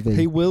the TV.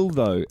 He will,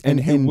 though, and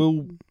he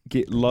will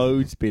get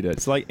loads better.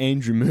 It's like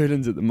Andrew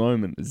Murdens at the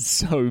moment. It's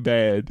so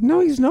bad. No,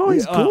 he's not.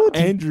 He's good.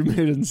 Andrew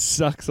Murdens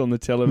sucks on the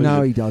television.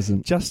 No, he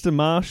doesn't. Justin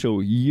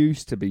Marshall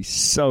used to be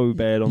so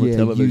bad on the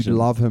television. You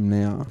love him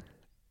now.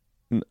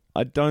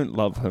 I don't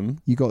love him.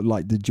 You got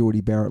like the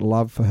Geordie Barrett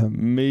love for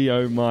him. Me,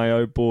 oh my,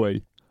 oh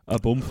boy. A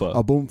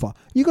bumper.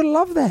 You got to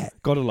love that.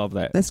 Got to love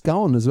that. That's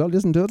gone as well. He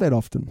doesn't do it that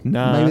often.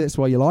 Nah. Maybe that's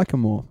why you like him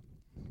more.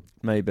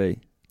 Maybe.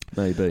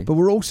 But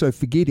we're also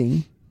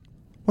forgetting,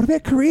 what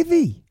about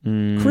Karevi?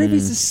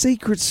 Karevi's the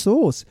secret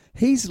sauce.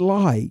 He's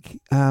like,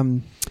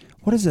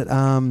 what is it?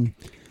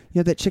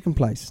 That chicken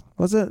place.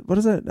 What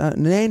is it?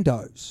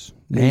 Nando's.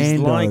 He's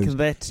like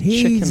that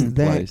chicken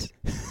place.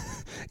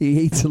 He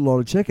eats a lot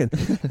of chicken.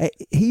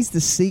 He's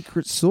the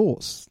secret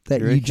sauce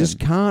that you just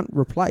can't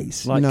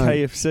replace. Like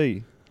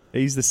KFC.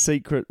 He's the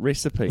secret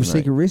recipe.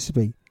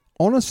 Recipe.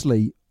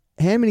 Honestly,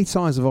 how many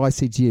times have I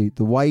said to you,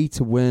 the way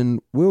to win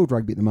World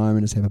Rugby at the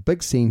moment is have a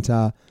big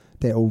centre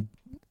that will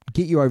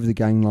get you over the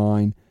game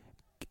line.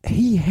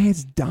 He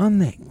has done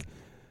that.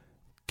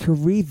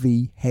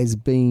 Karevi has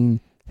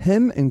been,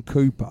 him and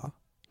Cooper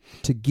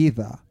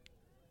together,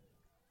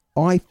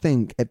 I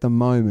think at the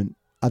moment,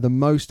 are the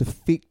most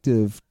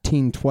effective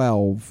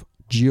 10-12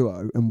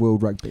 duo in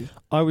World Rugby.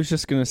 I was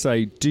just going to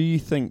say, do you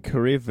think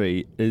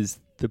Karevi is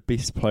the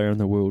best player in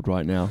the world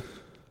right now?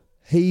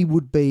 He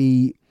would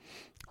be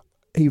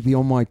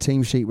on my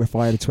team sheet if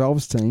I had a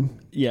 12s team.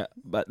 Yeah,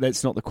 but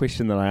that's not the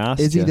question that I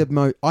asked. Is he the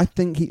most? I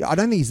don't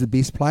think he's the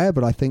best player,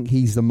 but I think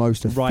he's the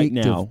most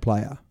effective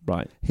player.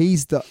 Right.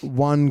 He's the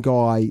one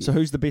guy. So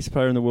who's the best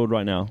player in the world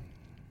right now?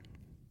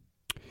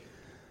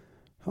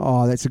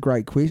 Oh, that's a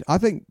great question. I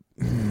think.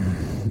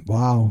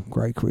 Wow,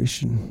 great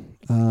question.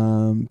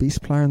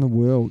 Best player in the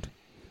world.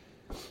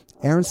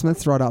 Aaron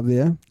Smith's right up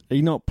there.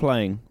 He's not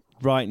playing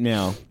right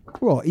now.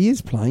 Well, he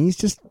is playing. He's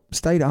just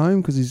stayed at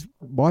home because his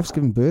wife's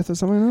given birth or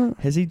something like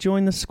that. Has he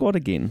joined the squad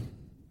again?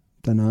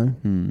 Don't know.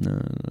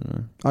 No.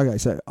 Okay,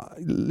 so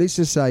let's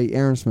just say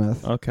Aaron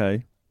Smith.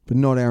 Okay. But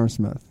not Aaron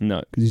Smith.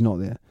 No. Because he's not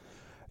there.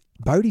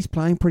 Bodie's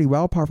playing pretty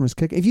well apart from his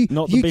kick. If you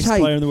not the best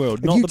player in the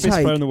world. Not the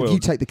best player in the world. If you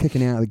take the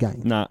kicking out of the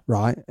game. Nah.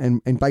 Right?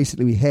 And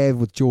basically we have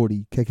with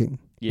Geordie kicking.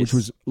 Yes. Which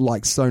was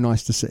like so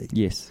nice to see.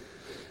 Yes.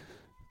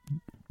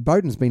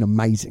 Bowden's been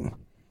amazing.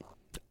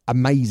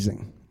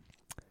 Amazing.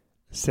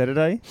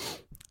 Saturday?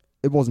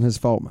 It wasn't his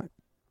fault, mate.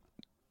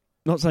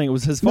 Not saying it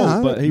was his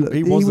fault, but he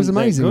was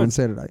amazing that good. on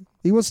Saturday.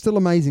 He was still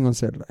amazing on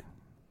Saturday.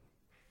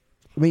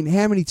 I mean,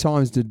 how many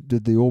times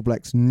did the All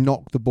Blacks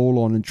knock the ball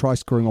on and try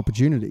scoring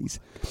opportunities,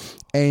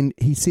 and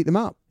he set them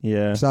up?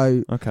 Yeah.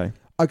 So okay,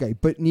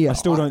 but yeah, I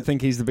still don't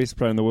think he's the best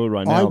player in the world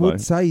right now. I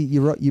would say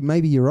you're right.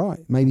 Maybe you're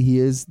right. Maybe he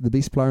is the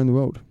best player in the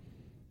world.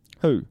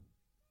 Who?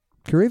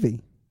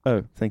 Karevi.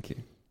 Oh, thank you.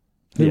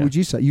 Who would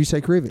you say? You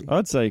say Karevi.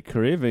 I'd say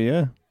Karevi.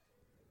 Yeah.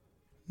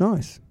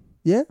 Nice.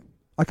 Yeah.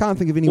 I can't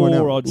think of anyone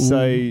else. Or I'd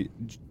say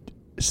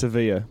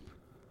Sevilla.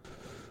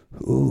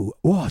 Ooh,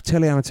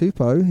 Taliana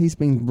Tupou. He's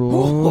been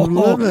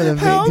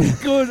how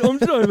good! I'm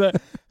talking about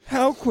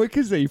how quick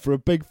is he for a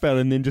big fella,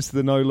 and then just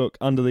the no look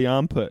under the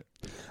armpit.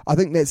 I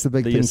think that's the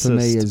big thing for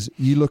me is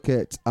you look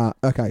at.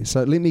 Okay,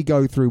 so let me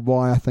go through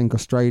why I think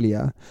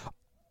Australia.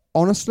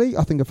 Honestly,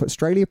 I think if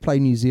Australia play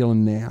New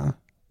Zealand now,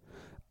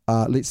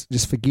 let's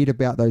just forget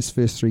about those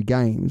first 3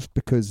 games,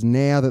 because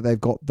now that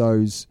they've got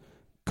those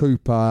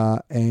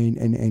Cooper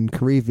and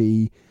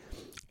Karevi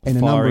and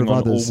a number of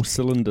others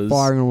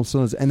firing on all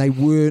cylinders, and they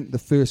weren't the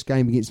first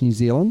game against New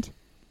Zealand.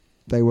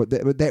 They were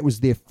that was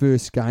their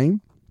first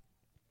game.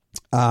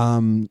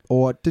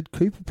 Or did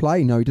Cooper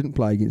play? No, he didn't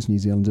play against New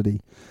Zealand, did he?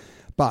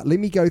 But let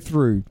me go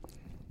through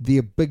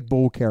their big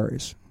ball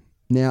carriers.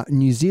 Now,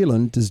 New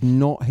Zealand does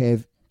not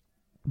have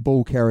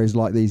ball carriers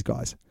like these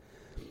guys.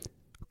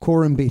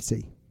 Coram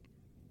Betty.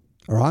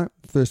 All right,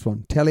 first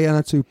one.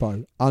 Taliana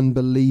Tupou,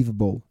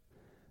 unbelievable.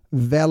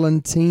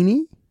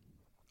 Valentini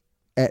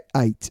at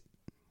 8.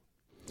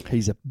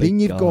 He's a big guy. Then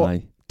you've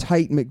got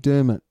Tate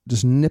McDermott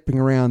just nipping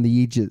around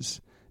the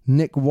edges.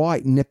 Nick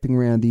White nipping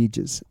around the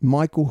edges.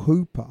 Michael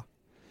Hooper.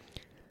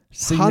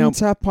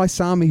 Hunter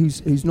Paisami,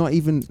 who's not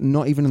even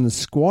in the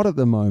squad at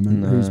the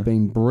moment, who's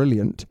been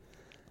brilliant.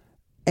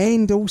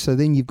 And also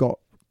then you've got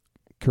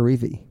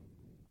Karevi.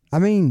 I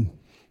mean,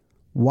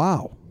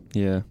 wow.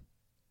 Yeah.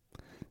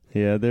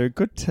 Yeah, they're a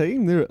good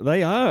team.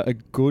 They are a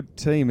good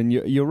team, and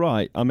you're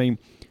right. I mean,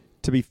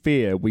 to be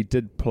fair, we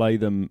did play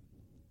them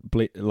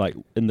like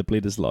in the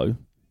Bledisloe.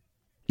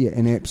 Yeah,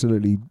 and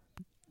absolutely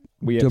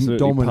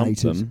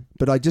dominated them.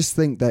 But I just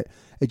think that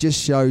it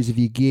just shows if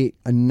you get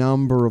a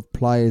number of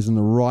players in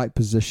the right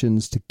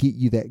positions to get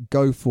you that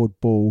go-forward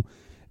ball,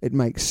 it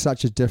makes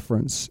such a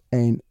difference.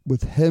 And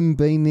with him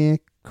being there,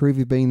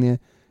 Karevi being there,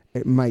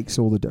 it makes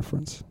all the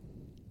difference.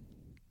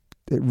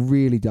 It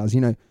really does.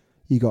 You know,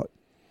 you got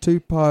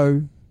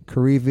Tupou,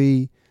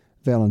 Karevi,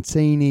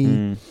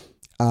 Valentini,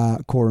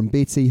 Coram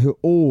Betty, who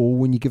all,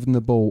 when you give them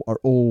the ball, are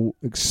all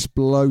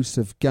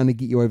explosive, going to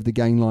get you over the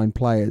gain line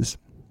players.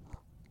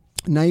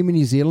 Name a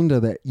New Zealander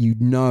that you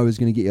know is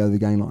going to get you over the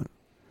gain line.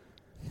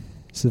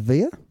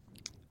 Sevilla?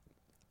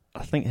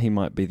 I think he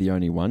might be the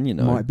only one, you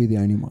know. Might be the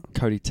only one.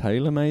 Cody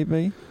Taylor,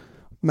 maybe?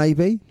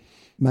 Maybe.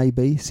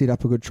 Set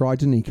up a good try,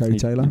 didn't he, Cody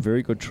Taylor? A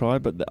very good try,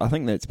 but I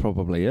think that's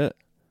probably it.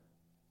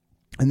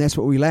 And that's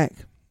what we lack.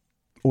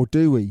 Or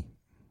do we?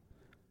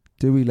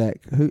 Do we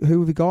lack? Who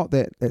have we got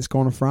that's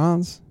gone to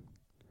France?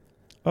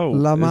 Oh,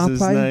 Lamarpe? Is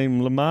his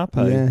name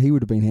Lamarpe? Yeah, he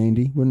would have been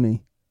handy, wouldn't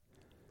he?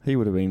 He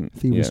would have been.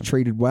 If he was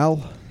treated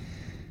well.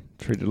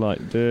 Treated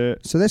like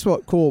dirt. So that's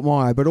what caught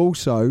my eye. But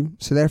also,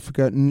 South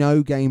Africa,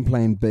 no game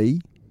plan B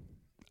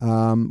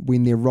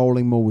when their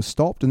rolling maul was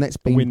stopped. And that's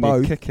been when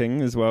both they're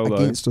kicking as well,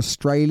 against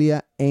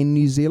Australia and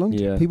New Zealand.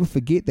 Yeah. People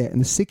forget that. In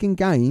the second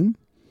game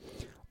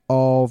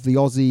of the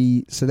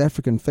Aussie-South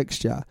African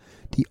fixture,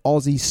 the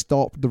Aussies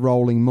stopped the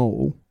rolling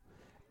maul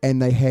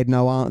and they had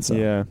no answer.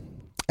 Yeah.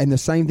 And the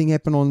same thing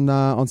happened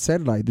on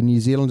Saturday. The New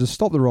Zealanders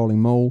stopped the rolling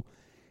maul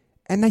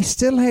and they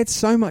still had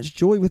so much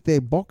joy with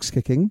their box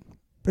kicking,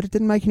 but it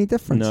didn't make any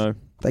difference. No.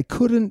 They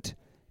couldn't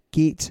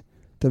get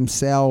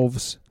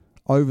themselves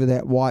over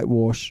that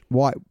whitewash.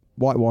 Oh,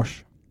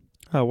 whitewash.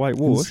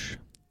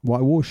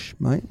 Whitewash,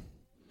 mate.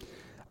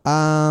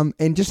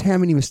 And just how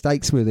many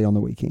mistakes were there on the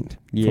weekend?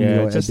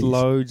 Yeah, just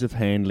loads of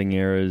handling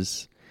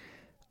errors.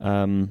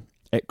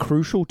 At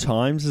crucial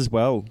times as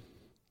well.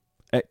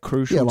 At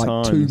crucial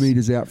times. 2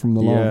 meters out from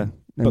the line.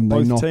 And but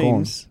they knock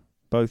on.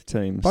 Both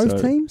teams.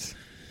 Both teams?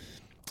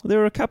 There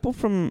were a couple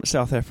from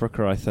South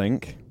Africa, I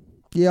think.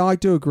 Yeah, I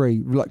do agree.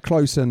 Like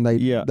close in,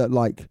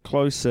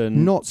 close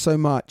in. Not so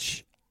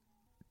much.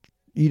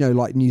 You know,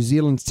 like New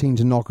Zealand's team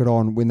to knock it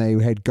on when they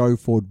had go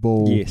forward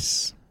ball.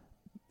 Yes.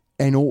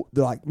 And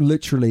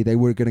literally they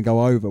were going to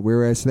go over,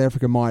 whereas South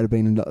Africa might have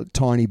been a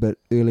tiny bit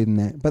earlier than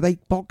that. But they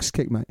box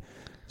kicked, mate.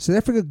 South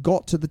Africa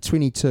got to the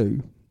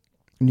 22,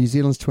 New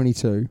Zealand's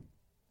 22,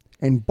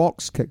 and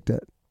box kicked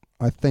it,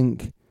 I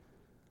think,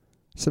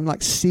 something like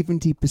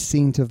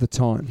 70% of the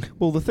time.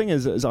 Well, the thing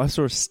is I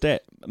saw a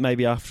stat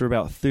maybe after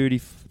about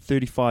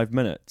 35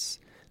 minutes,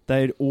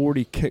 they had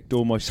already kicked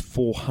almost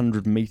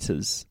 400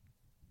 metres.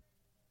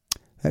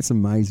 That's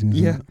amazing,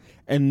 isn't it?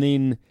 And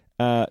then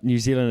New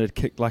Zealand had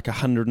kicked like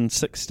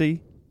 160,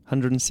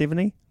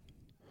 170.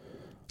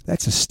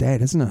 That's a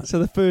stat, isn't it? So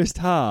the first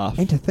half.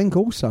 And to think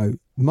also,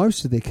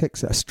 most of their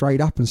kicks are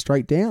straight up and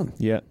straight down.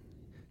 Yeah.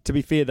 To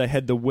be fair, they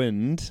had the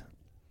wind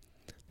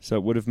So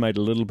it would have made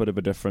a little bit of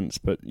a difference,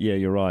 but yeah,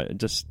 you're right.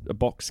 A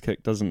box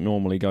kick doesn't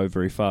normally go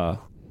very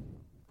far.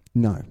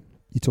 No.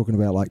 You're talking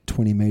about like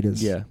 20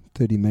 metres,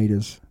 30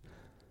 metres.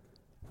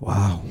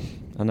 Wow.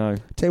 I know.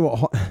 Tell you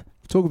what,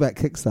 talk about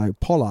kicks though.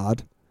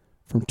 Pollard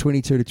from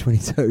 22 to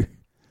 22.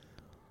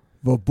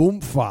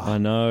 Vaboomfa. I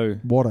know.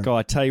 What a guy!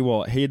 I tell you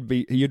what,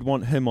 you'd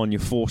want him on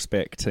your force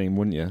back team,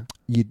 wouldn't you?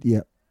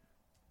 Yeah.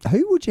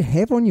 Who would you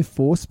have on your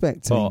force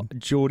back team? Oh,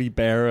 Geordie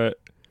Barrett,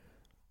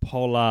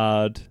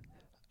 Pollard,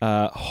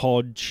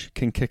 Hodge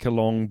can kick a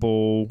long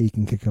ball. He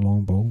can kick a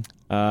long ball.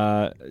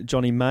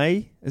 Johnny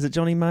May, is it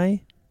Johnny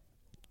May?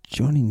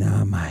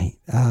 Nah, mate.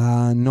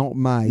 Not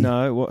May.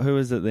 No, who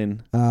is it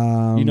then?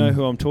 You know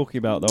who I'm talking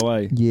about, though,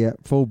 eh? Yeah,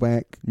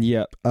 fullback.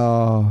 Yep.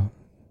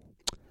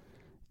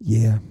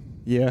 Yeah.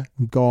 Yeah.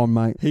 Go on,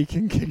 mate. He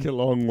can kick a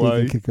long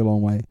way. He can kick a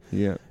long way.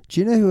 Yeah. Do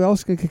you know who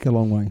else can kick a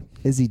long way?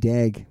 Izzy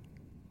Dag.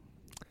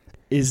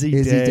 Izzy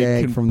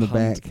Dag can from the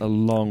punt back. A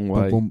long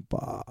way.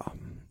 Ba-boom-ba.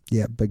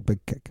 Yeah, big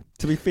kick.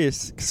 To be fair,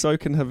 so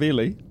can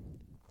Havili.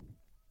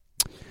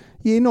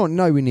 Yeah, not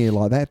nowhere near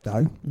like that,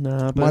 though.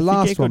 Nah, but my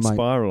last one, mate.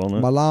 Spiral on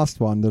it. My last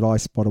one that I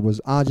spotted was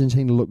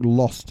Argentina looked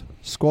lost.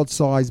 Squad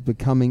size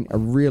becoming a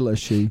real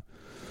issue.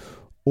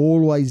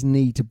 Always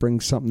need to bring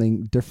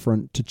something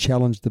different to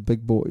challenge the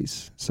big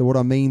boys. So what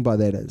I mean by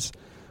that is,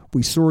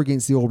 we saw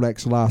against the All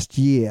Blacks last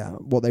year,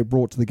 what they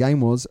brought to the game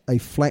was a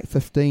flat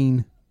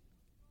 15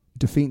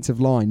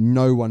 defensive line,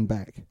 no one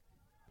back.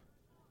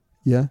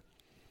 Yeah?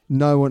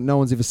 No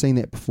one's ever seen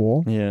that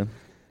before. Yeah.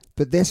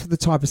 But that's the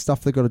type of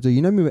stuff they've got to do.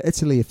 You know, remember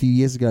Italy a few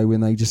years ago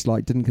when they just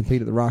like didn't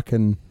compete at the ruck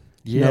and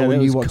no one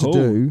knew what to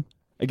do?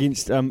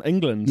 Against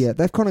England. Yeah,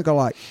 they've kind of got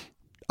like,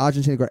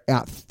 Argentina got to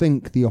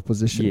outthink the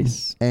opposition.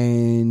 Yes.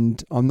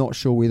 And I'm not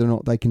sure whether or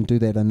not they can do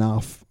that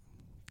enough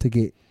to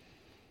get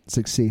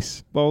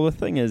success. Well, the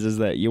thing is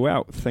that you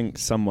outthink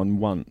someone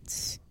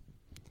once.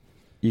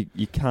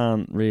 You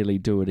can't really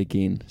do it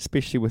again,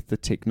 especially with the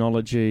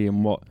technology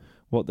and what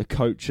the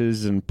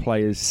coaches and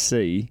players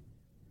see.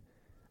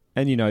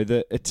 And, you know,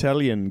 the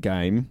Italian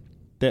game,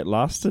 that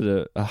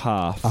lasted a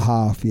half. A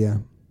half, yeah.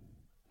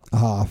 A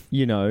half.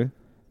 You know,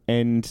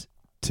 and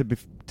to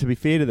be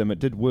fair to them, it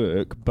did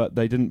work, but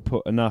they didn't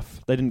put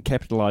enough, they didn't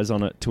capitalise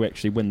on it to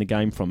actually win the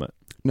game from it.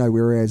 No,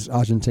 whereas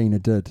Argentina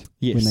did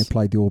when they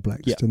played the All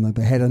Blacks. Yep. And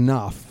they had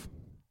enough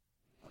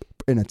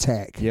in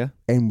attack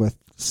and with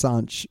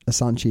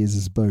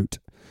Sanchez's boot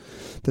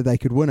that they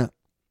could win it.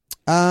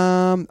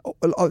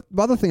 The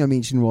other thing I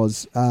mentioned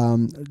was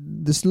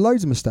there's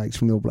loads of mistakes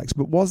from the All Blacks,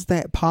 but was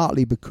that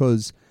partly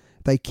because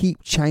they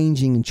keep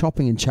changing and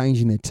chopping and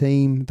changing their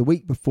team? The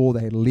week before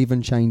they had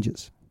 11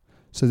 changes.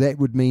 So that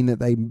would mean that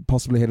they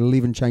possibly had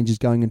 11 changes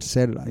going into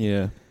Saturday.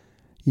 Yeah.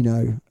 You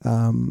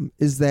know,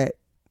 is that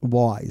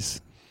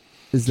wise?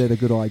 Is that a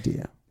good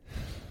idea?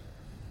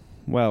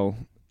 Well,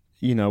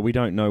 you know, we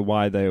don't know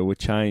why they were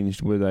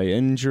changed. Were they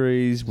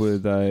injuries? Were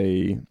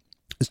they...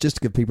 It's just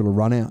to give people a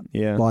run out.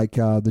 Yeah. Like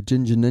the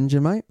Ginger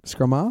Ninja, mate,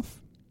 scrum half.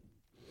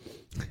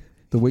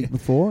 The week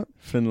before.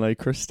 Finlay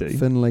Christie.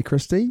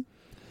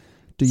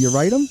 Do you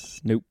rate him?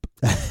 Nope.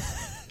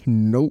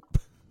 Nope.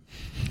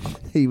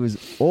 He was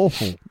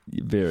awful.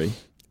 Very.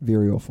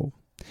 Very awful.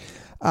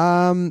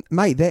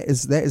 Mate, that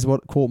is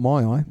what caught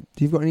my eye.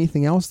 Do you got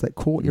anything else that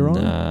caught your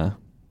eye?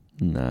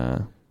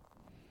 Nah.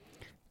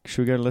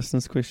 Should we go to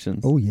listeners'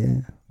 questions? Oh,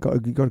 yeah. Got a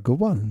good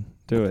one.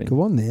 Do we? Good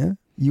one there.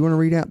 You want to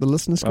read out the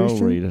listeners' question?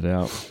 I'll read it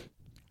out.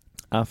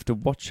 After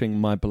watching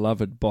my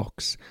beloved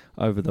box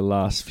over the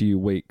last few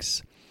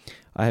weeks,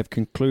 I have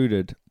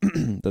concluded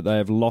that they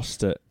have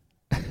lost it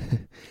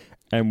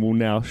and will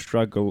now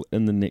struggle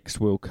in the next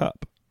World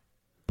Cup.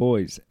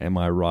 Boys, am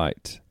I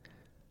right?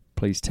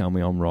 Please tell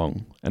me I'm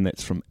wrong. And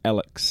that's from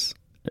Alex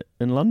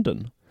in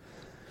London.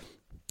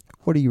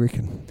 What do you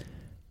reckon?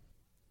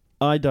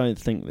 I don't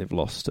think they've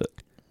lost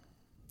it.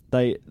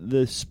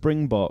 The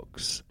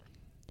Springboks,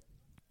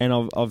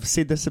 and I've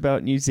said this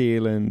about New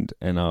Zealand,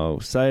 and I'll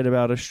say it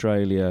about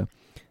Australia,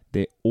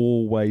 they're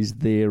always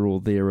there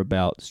or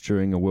thereabouts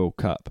during a World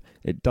Cup.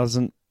 It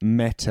doesn't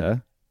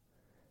matter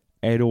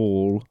at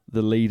all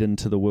the lead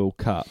into the World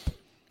Cup.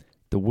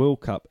 The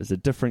World Cup is a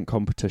different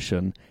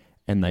competition,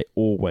 and they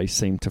always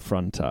seem to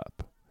front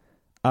up.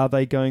 Are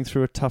they going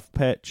through a tough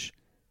patch?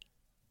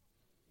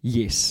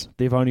 Yes.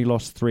 They've only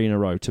lost 3 in a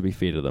row, to be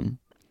fair to them.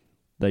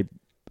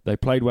 They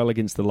played well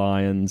against the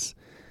Lions.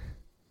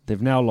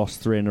 They've now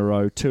lost 3 in a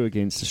row, 2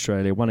 against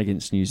Australia, 1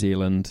 against New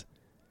Zealand.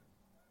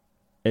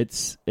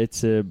 It's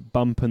a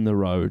bump in the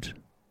road.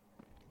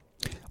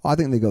 I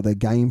think they got their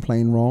game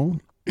plan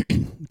wrong.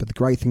 But the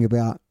great thing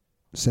about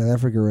South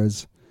Africa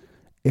is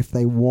if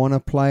they want to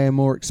play a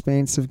more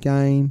expansive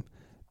game,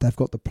 they've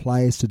got the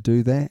players to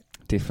do that.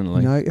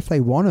 Definitely. You know, if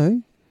they want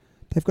to,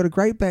 they've got a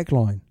great back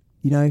line.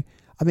 You know,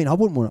 I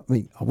would want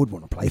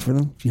to play for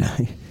them. You know,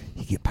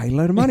 you get paid a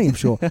load of money, I'm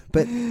sure.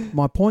 But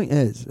my point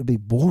is, it'd be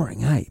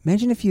boring, hey?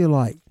 Imagine if you were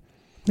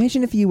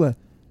out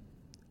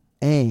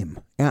in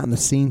the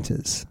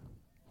centres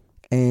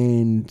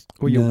and...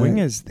 Well, your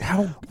wingers,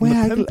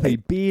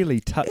 Mapimpi barely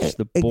touched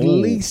the ball. At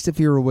least if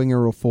you're a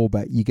winger or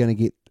fullback, you're going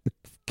to get a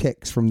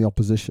kicks from the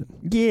opposition.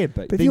 Yeah,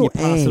 but if then you you're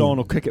pass it Ang- on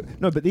or kick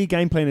it. No, but their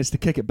game plan is to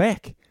kick it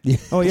back. Yeah,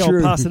 Oh, yeah, true.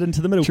 I'll pass it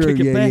into the middle, True,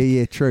 kick it back.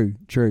 Yeah,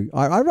 true.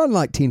 I run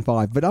like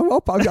 10-5, but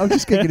I'll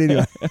just kick it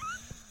anyway.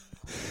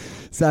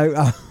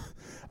 So,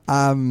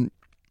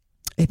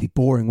 it'd be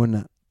boring,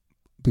 wouldn't it?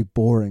 It'd be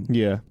boring.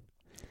 Yeah.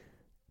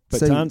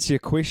 But So- to answer your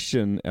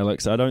question,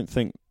 Alex, I don't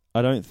think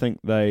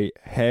they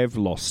have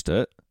lost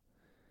it.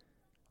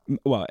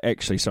 Well,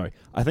 actually, sorry.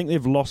 I think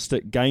they've lost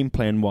it game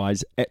plan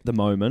wise at the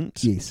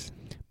moment. Yes.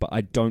 But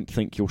I don't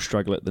think you'll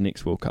struggle at the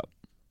next World Cup.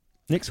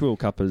 Next World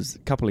Cup is a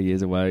couple of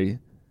years away.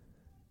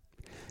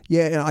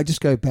 Yeah, and I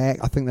just go back.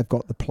 I think they've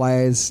got the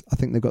players. I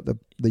think they've got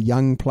the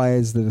young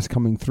players that is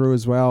coming through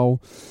as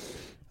well.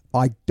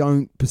 I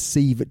don't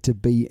perceive it to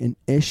be an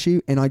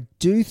issue. And I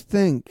do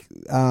think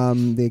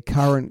their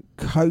current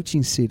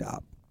coaching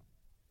setup,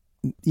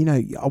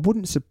 it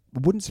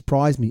wouldn't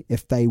surprise me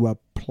if they were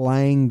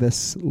playing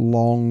this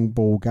long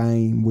ball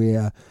game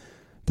where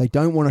they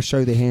don't want to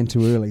show their hand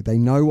too early. They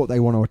know what they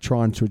want to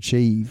try to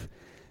achieve.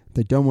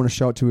 They don't want to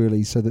show it too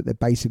early so that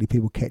basically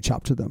people catch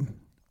up to them.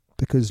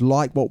 Because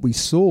like what we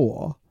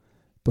saw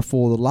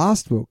before the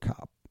last World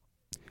Cup,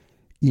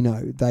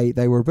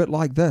 they were a bit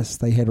like this.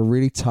 They had a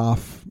really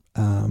tough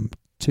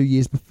 2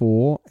 years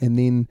before, and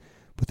then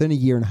within a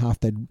year and a half,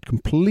 they'd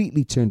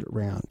completely turned it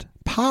around.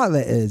 Part of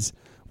that is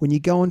when you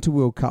go into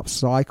World Cup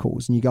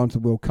cycles and you go into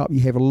the World Cup,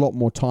 you have a lot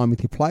more time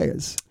with your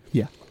players.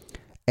 Yeah.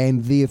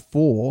 And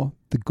therefore,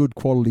 the good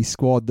quality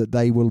squad that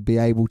they will be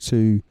able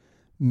to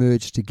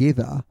merge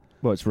together.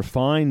 Well, it's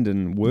refined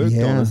and worked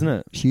on, isn't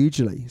it?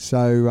 Hugely.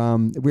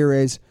 So,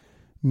 whereas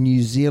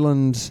New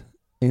Zealand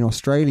and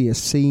Australia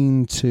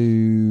seem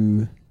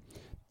to,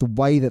 the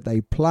way that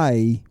they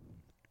play,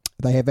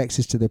 they have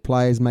access to their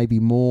players maybe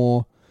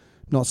more,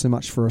 not so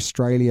much for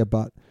Australia,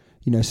 but,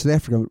 South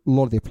Africa, a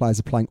lot of their players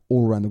are playing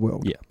all around the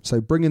world. Yeah.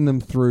 So bringing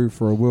them through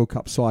for a World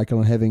Cup cycle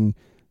and having,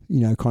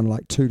 kind of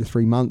like 2 to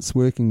 3 months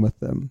working with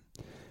them,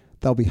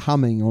 they'll be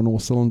humming on all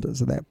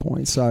cylinders at that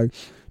point. So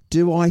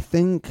do I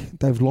think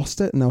they've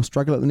lost it and they'll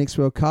struggle at the next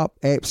World Cup?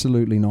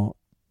 Absolutely not.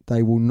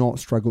 They will not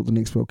struggle at the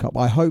next World Cup.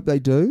 I hope they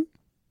do,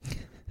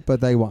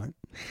 but they won't.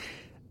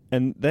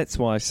 And that's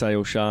why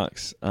Sale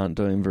Sharks aren't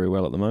doing very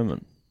well at the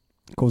moment.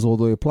 Because all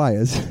their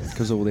players...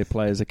 Because all their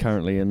players are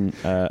currently in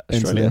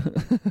Australia.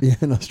 Yeah,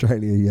 in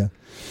Australia, yeah.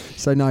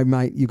 So no,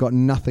 mate, you've got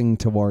nothing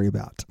to worry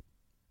about.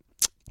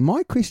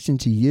 My question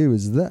to you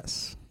is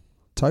this,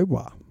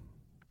 Tobwa.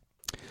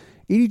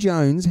 Eddie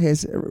Jones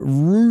has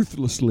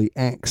ruthlessly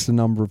axed a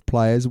number of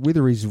players.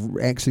 Whether he's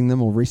axing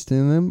them or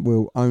resting them,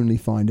 we'll only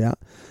find out.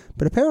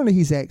 But apparently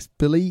he's axed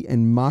Billy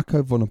and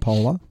Marco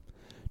Vunipola,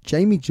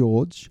 Jamie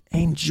George,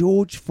 and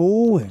George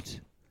Forward.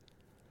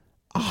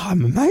 Oh,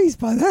 I'm amazed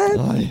by that.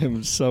 I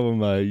am so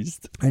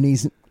amazed. And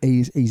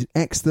he's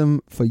axed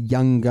them for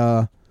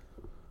younger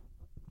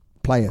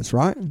players,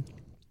 right?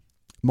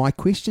 My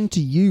question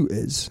to you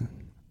is,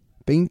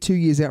 being 2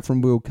 years out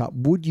from World Cup,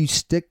 would you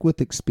stick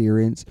with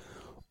experience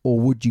or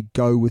would you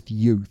go with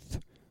youth?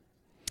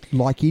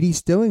 Like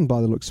Eddie's doing by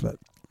the looks of it.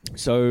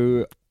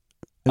 So,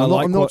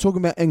 I'm not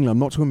talking about England. I'm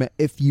not talking about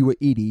if you were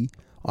Eddie.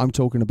 I'm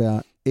talking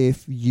about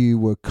if you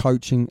were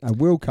coaching a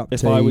World Cup team.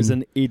 If I was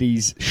in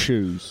Eddie's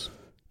shoes.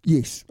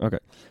 Yes. Okay.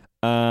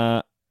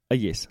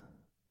 Yes.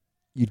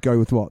 You'd go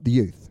with what? The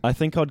youth? I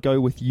think I'd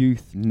go with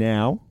youth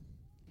now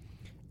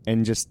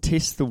and just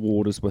test the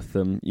waters with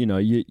them.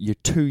 You're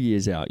 2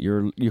 years out.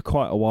 You're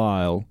quite a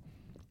while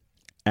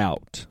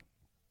out.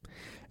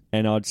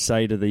 And I'd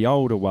say to the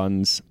older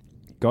ones,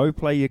 go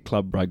play your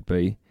club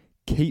rugby,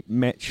 keep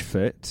match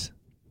fit.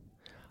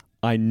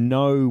 I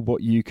know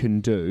what you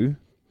can do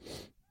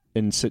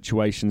in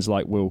situations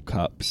like World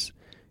Cups.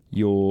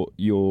 Your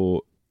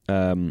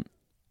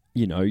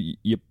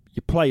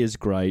play is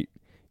great.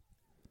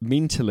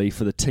 Mentally,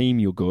 for the team,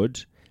 you're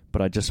good.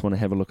 But I just want to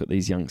have a look at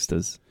these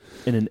youngsters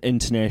in an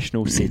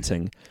international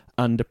setting,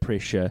 under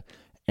pressure,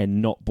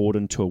 and not brought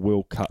into a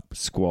World Cup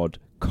squad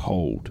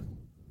cold.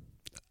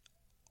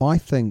 I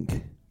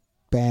think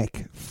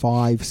back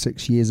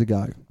 5-6 years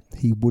ago,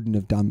 he wouldn't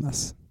have done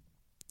this.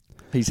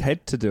 He's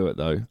had to do it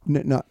though.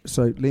 No.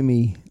 So let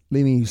me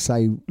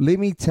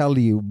tell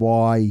you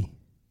why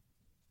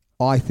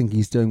I think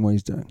he's doing what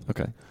he's doing.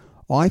 Okay.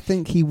 I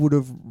think he would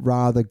have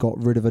rather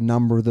got rid of a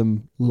number of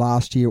them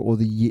last year or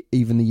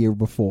even the year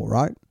before,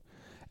 right?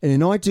 In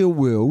an ideal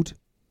world,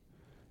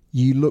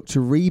 you look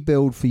to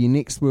rebuild for your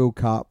next World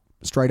Cup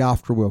straight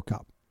after a World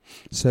Cup.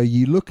 So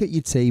you look at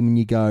your team and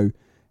you go,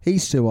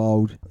 he's too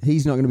old,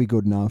 he's not going to be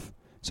good enough,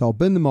 so I'll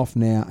bin them off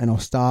now and I'll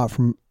start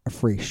from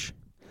afresh.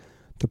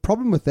 The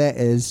problem with that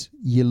is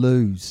you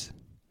lose.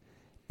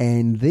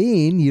 And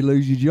then you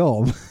lose your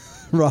job,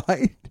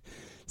 right?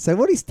 So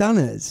what he's done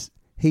is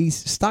he's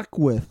stuck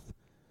with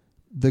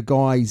the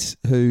guys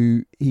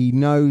who he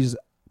knows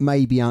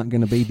maybe aren't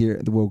going to be there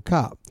at the World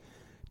Cup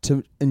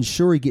to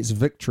ensure he gets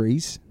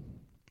victories.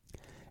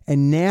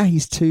 And now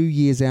he's 2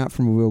 years out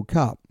from a World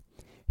Cup.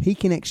 He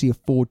can actually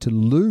afford to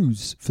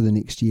lose for the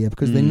next year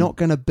because they're not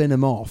going to bin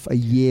him off a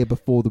year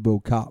before the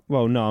World Cup.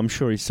 Well, no, I'm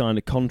sure he signed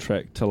a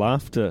contract till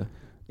after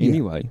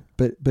anyway.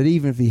 But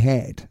even if he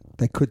had,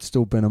 they could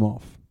still bin him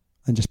off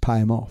and just pay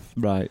him off.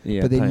 Right,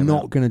 yeah. But they're pay him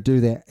not out. going to do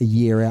that a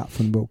year out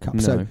from the World Cup.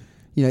 No. So,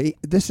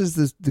 this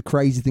is the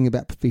crazy thing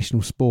about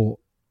professional sport.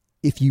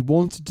 If you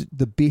wanted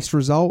the best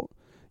result,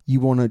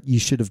 you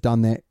should have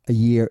done that a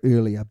year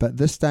earlier. But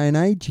this day and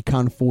age, you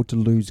can't afford to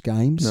lose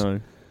games.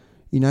 No.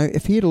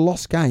 If he had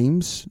lost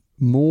games,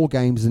 more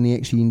games than he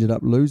actually ended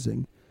up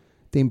losing,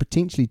 then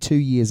potentially 2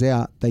 years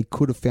out, they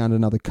could have found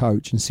another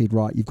coach and said,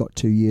 right, you've got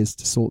 2 years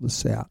to sort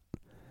this out.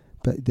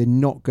 But they're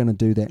not going to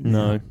do that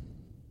now. No.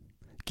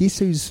 Guess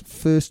who's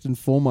first and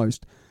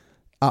foremost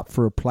up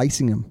for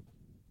replacing him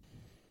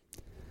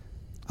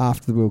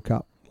after the World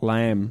Cup?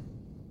 Lamb.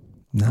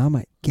 No,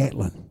 mate,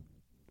 Gatlin.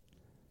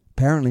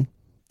 Apparently,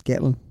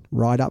 Gatlin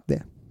right up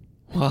there.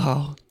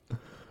 Wow.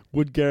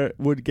 Would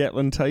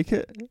Gatlin take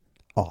it?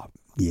 Oh,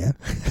 yeah.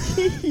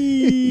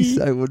 He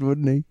so would,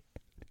 wouldn't he?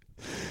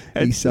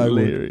 He so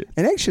hilarious. would.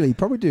 And actually,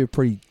 probably do a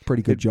pretty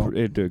good job.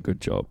 He'd do a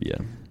good job, yeah.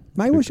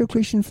 Mate, what's your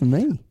question for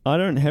me? I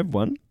don't have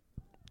one,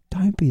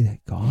 Don't be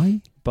that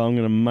guy. but I'm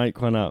going to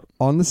make one up.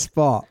 On the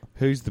spot.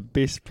 Who's the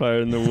best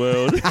player in the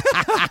world?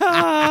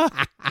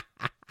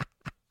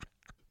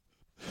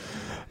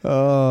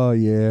 Oh,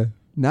 yeah.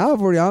 No,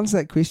 I've already answered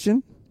that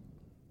question.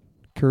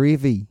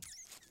 Karevi.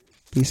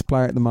 Best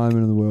player at the moment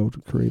in the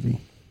world, Karevi.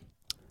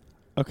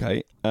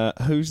 Okay,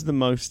 who's the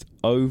most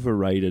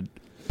overrated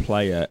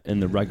player in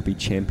the rugby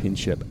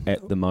championship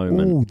at the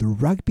moment? Oh, the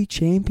rugby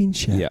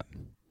championship. Yeah.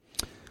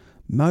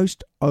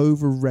 Most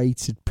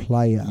overrated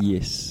player.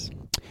 Yes.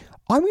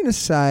 I'm going to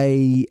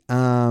say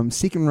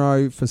second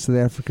row for South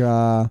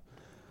Africa,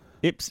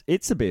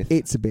 Etzebeth.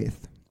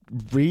 Etzebeth.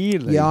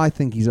 Really? Yeah, I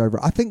think he's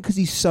over. I think because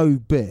he's so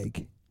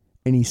big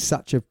and he's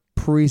such a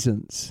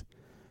presence,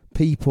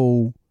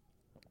 people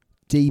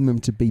deem him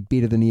to be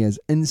better than he is.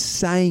 In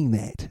saying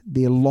that,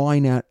 their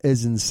line out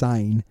is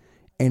insane,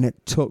 and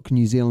it took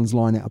New Zealand's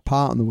line out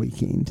apart on the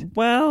weekend.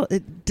 Well,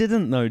 it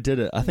didn't though, did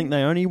it? I think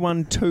they only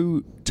won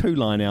two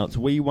line-outs.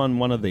 We won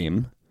one of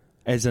them,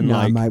 as in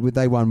No, mate,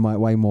 they won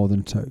way more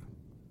than two.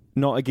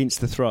 not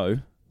against the throw.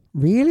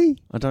 Really?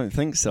 I don't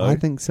think so. I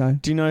think so.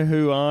 Do you know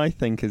who I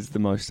think is the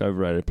most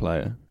overrated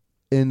player?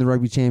 In the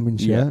rugby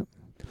championship? Yeah.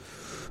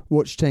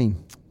 Which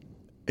team?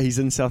 He's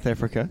in South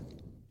Africa.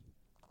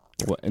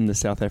 What, in the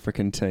South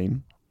African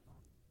team?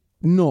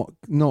 Not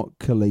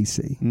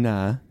Khaleesi.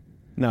 Nah.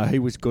 No, he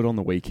was good on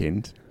the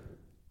weekend.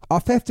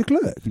 Faf de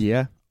Klerk.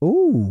 Yeah.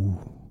 Ooh.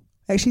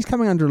 Actually, he's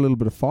coming under a little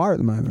bit of fire at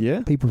the moment.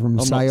 Yeah. People from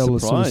I'm Sale not are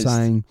sort of surprised.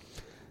 saying,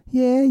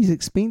 yeah, he's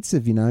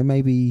expensive,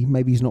 maybe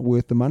he's not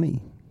worth the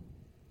money.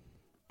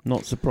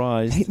 Not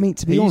surprised. Mate,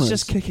 to be he's honest,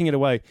 just kicking it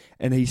away,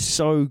 and he's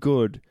so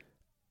good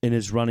in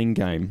his running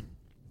game.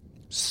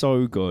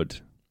 So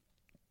good.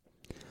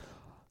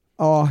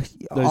 those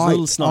Those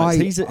little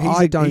snipes. He's a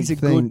think,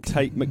 good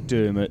Tate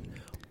McDermott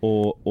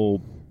or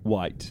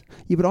White.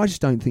 Yeah, but I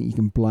just don't think you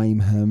can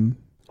blame him.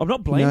 I'm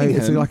not blaming him.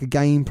 It's like a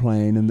game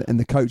plan, and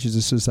the coaches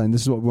are sort of saying,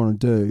 this is what we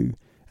want to do,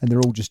 and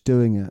they're all just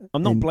doing it.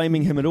 I'm not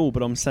blaming him at all,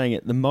 but I'm saying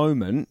at the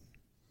moment,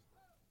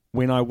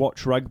 when I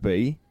watch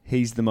rugby,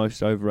 he's the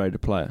most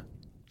overrated player.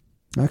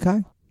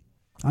 Okay.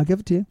 I'll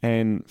give it to you.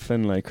 And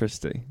Finlay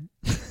Christie.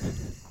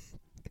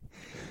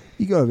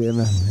 You got to be. I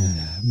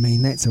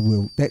mean, that's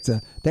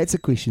a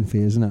question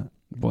fair, isn't it?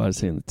 Why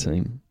is he in the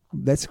team?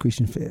 That's a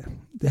question fair.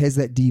 Has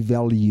that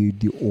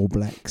devalued the All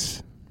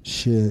Blacks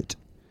shirt?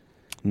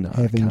 No,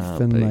 Having can't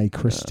Finlay be.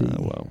 Christie.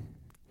 Well,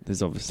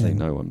 there's obviously And-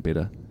 no one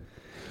better.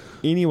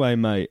 Anyway,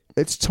 mate.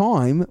 It's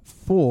time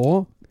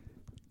for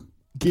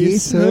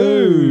Guess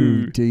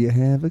Who? Do you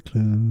have a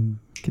clue?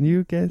 Can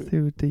you guess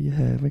who? Do you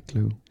have a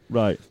clue?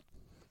 Right.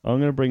 I'm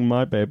going to bring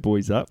my bad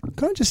boys up.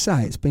 Can I just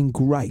say, it's been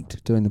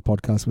great doing the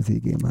podcast with you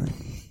again,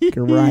 mate.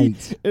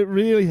 Great. It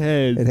really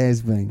has. It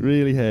has been.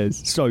 Really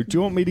has. So, do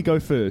you want me to go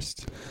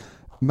first?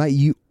 Mate,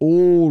 you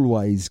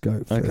always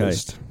go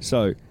first. Okay.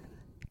 So,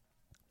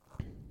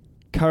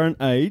 current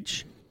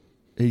age,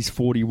 he's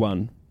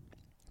 41.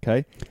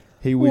 Okay.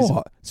 He was.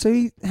 What?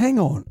 So, hang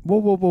on.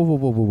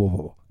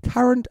 Whoa.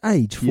 Current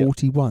age,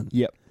 41.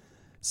 Yep.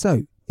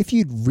 So, if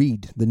you'd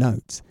read the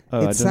notes, Oh,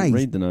 it I says didn't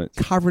read the notes.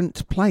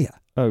 current player.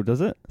 Oh, does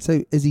it?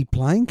 So, is he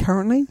playing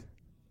currently?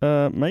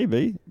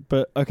 Maybe.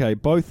 But, okay,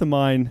 both of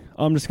mine,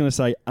 I'm just going to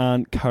say,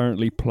 aren't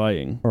currently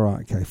playing. All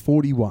right, okay,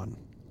 41.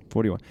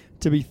 41.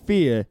 To be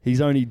fair, he's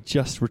only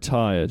just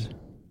retired.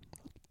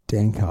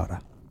 Dan Carter.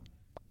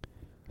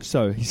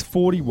 So, he's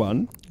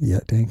 41. Yeah,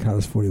 Dan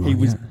Carter's 41. He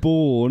was yeah.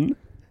 born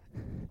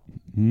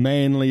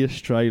Manly,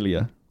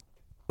 Australia.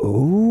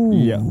 Ooh.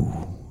 Yeah.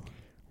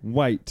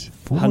 Weight,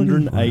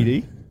 41.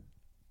 180.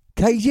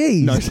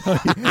 KGs. No,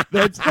 sorry.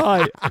 That's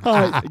height.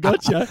 Height.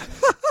 Gotcha.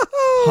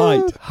 Height,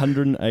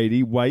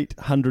 180. Weight,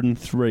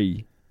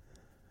 103.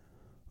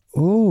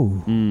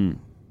 Ooh.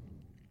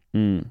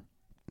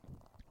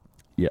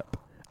 Yep.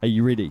 Are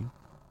you ready?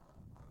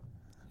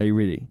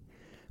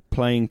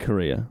 Playing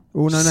career.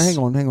 Oh, no, hang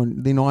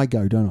on. Then I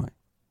go, don't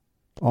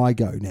I? I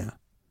go now.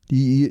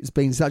 It's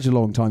been such a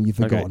long time, you've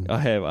forgotten.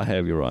 Okay, I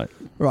have, you're right.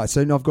 Right,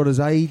 so I've got his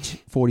age,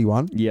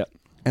 41, Yep.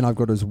 and I've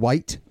got his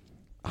weight,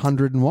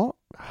 100 and what?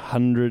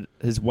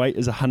 His weight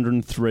is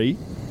 103.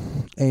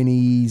 And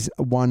he's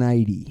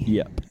 180.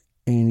 Yep.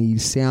 And he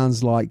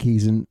sounds like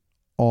he's an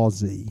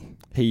Aussie.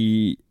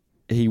 He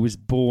was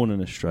born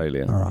in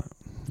Australia. All right.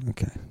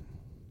 Okay.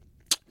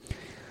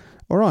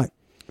 All right.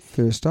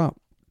 First up,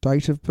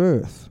 date of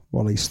birth.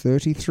 Well, he's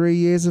 33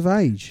 years of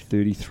age.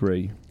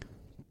 33.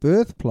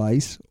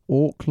 Birthplace,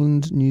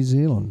 Auckland, New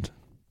Zealand.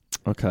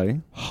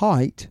 Okay.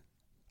 Height,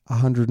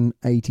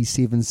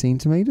 187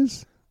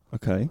 centimetres.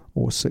 Okay.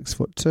 Or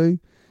 6'2".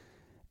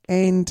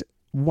 And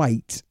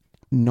weight,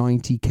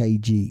 90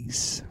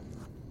 kgs.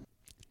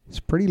 It's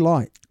pretty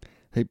light.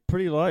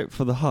 Pretty light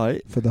for the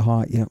height. For the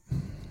height, yep.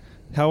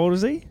 How old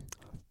is he?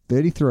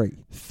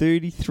 33.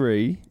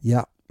 33.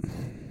 Yep.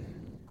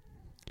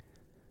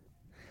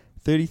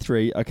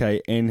 33, okay,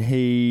 and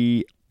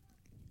he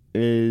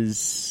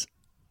is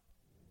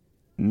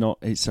not...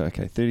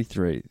 okay,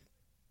 33.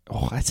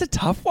 Oh, that's a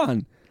tough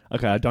one.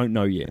 Okay, I don't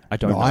know yet. I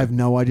don't know. I have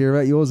no idea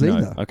about yours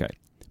either. Okay.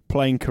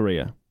 Playing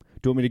career.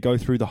 Do you want me to go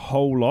through the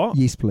whole lot?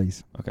 Yes,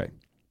 please. Okay.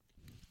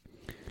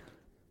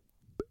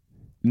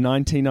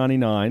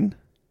 1999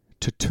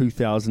 to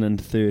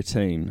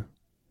 2013.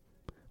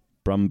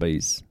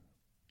 Brumbies.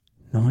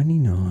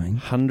 99.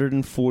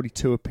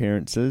 142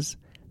 appearances,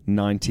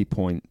 90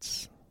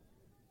 points.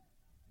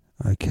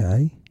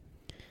 Okay.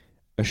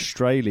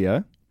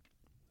 Australia,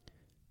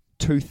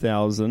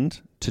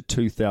 2000 to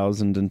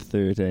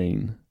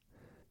 2013.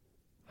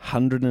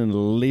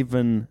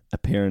 111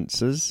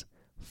 appearances,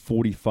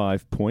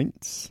 45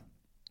 points.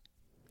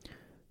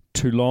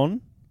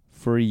 Toulon,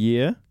 for a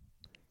year,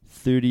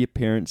 30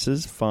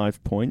 appearances,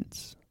 5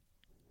 points.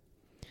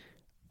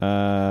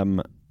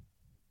 One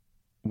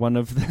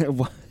of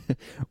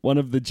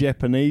the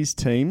Japanese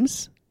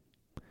teams,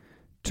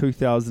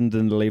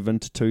 2011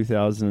 to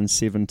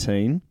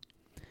 2017,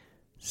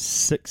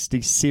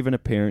 67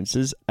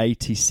 appearances,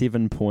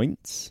 87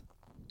 points.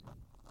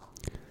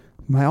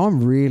 Mate,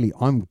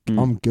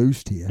 I'm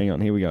goosed here. Hang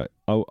on, here we go.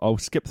 I'll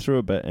skip through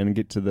a bit and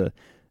get to the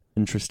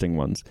interesting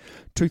ones.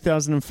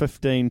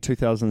 2015,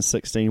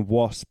 2016,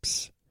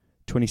 Wasps,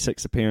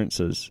 26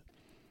 appearances.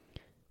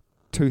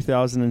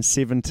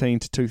 2017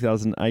 to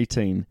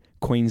 2018,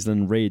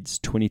 Queensland Reds,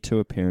 22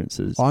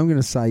 appearances. I'm going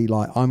to say,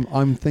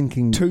 I'm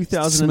thinking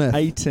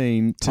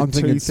 2018 Smith. I'm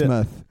thinking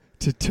Smith.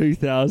 To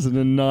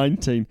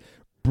 2019,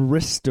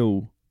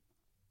 Bristol.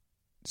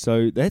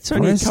 So that's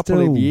only a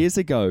couple of years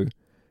ago.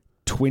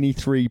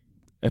 23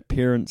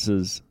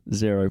 appearances,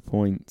 0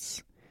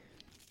 points.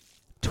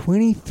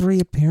 23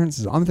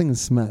 appearances. I'm thinking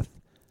Smith.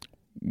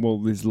 Well,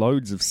 there's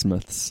loads of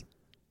Smiths.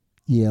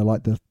 Yeah,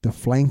 like the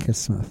flanker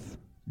Smith.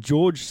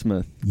 George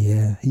Smith.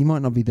 Yeah, he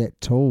might not be that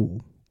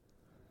tall.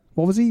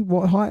 What was he?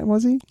 What height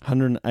was he?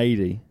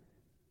 180.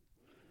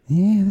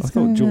 Yeah, I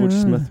thought George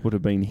Smith would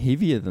have been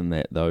heavier than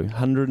that, though.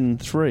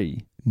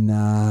 103.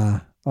 Nah,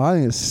 I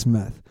think it's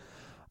Smith.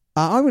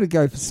 I'm going to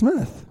go for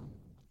Smith.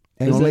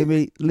 Hang on, let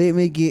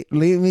me get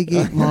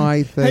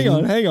my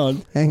thing. Hang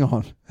on.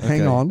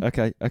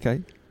 Okay.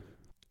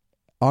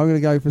 I'm going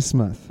to go for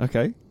Smith.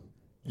 Okay.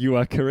 You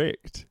are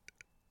correct.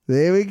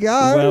 There we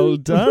go. Well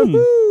done.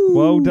 Woo-hoo.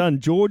 Well done.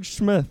 George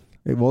Smith.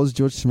 It was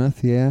George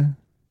Smith, yeah.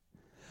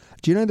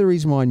 Do you know the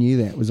reason why I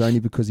knew that was only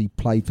because he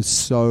played for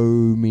so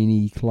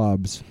many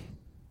clubs?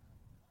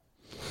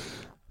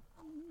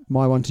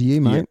 My one to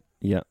you, mate.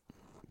 Yeah.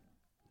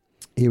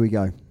 Here we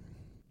go.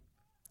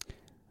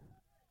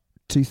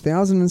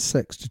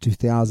 2006 to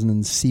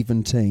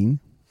 2017,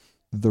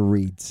 the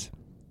Reds.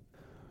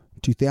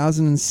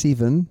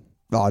 2007.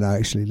 Oh no,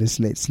 actually, let's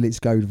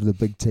go to the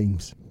big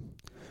teams.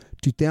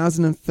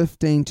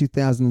 2015,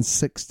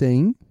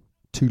 2016,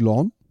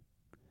 Toulon.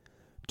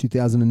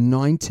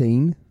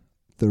 2019,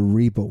 the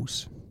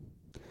Rebels.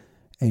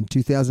 And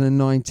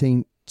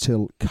 2019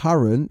 till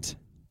current,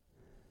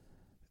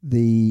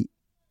 the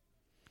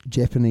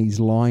Japanese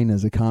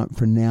Liners. I can't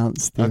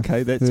pronounce the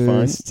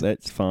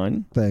That's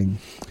fine. Thing.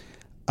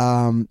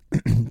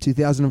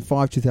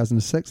 2005,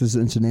 2006 is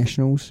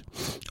internationals.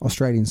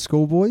 Australian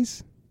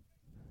schoolboys.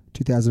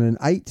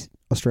 2008,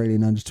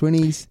 Australian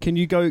under-20s. Can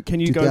you go back?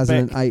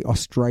 2008,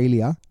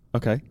 Australia.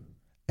 Okay.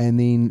 And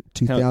then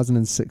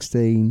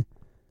 2016,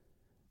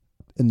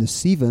 in the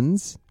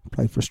sevens,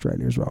 played for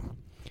Australia as well.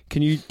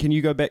 Can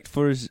you go back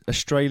for his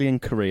Australian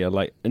career,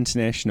 like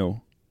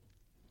international?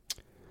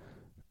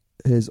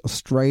 His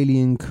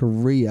Australian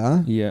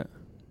career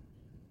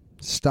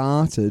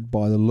started,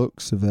 by the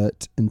looks of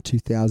it, in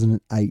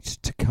 2008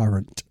 to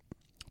current.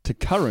 To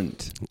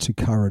current? To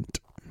current.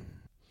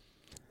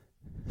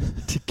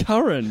 To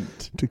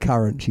current? To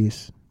current,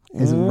 yes.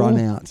 Hasn't run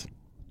out.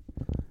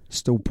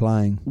 Still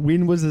playing.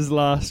 When was his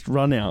last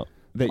run out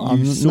that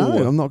you saw?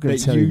 No, I'm not going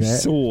to tell you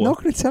that. Saw?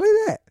 Not going to tell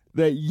you that.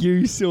 That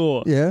you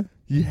saw? Yeah.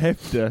 You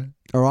have to.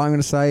 All right, I'm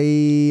going to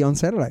say on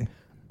Saturday.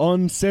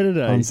 On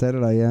Saturday? On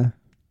Saturday, yeah.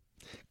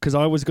 Because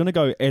I was going to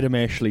go Adam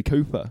Ashley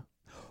Cooper.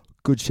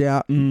 Good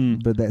shout,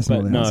 but that's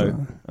not the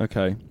answer.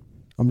 Okay.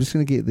 I'm just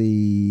going to get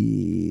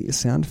the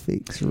sound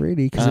effects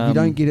ready, because if you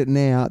don't get it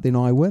now, then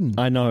I win.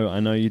 I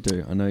know you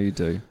do.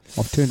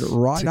 I've turned it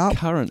right To up.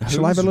 current.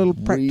 Shall I have a little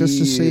practice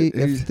to see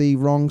if the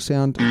wrong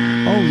sound... Oh,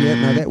 yeah,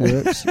 no, that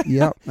works.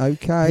 Yep,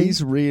 okay.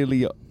 He's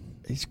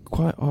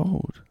quite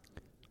old.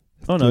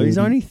 Oh, no, he's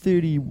only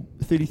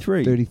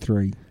 33.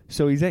 33.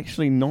 So he's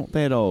actually not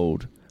that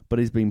old, but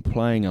he's been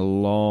playing a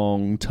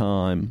long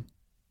time.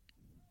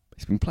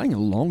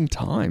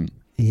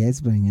 He has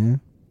been, yeah.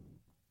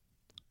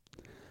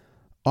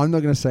 I'm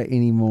not going to say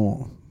any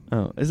more.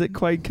 Oh, is it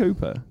Quade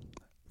Cooper?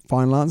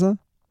 Final answer?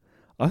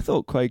 I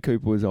thought Quade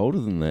Cooper was older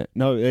than that.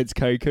 No, it's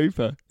Quade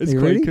Cooper. It's Are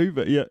you Quade ready?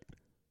 Cooper, yeah.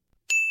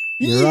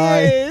 You're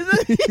right.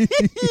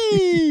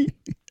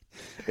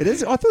 It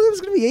is. I thought it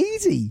was going to be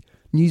easy.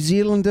 New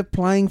Zealander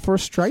playing for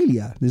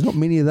Australia. There's not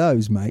many of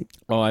those, mate.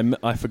 Oh,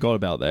 I forgot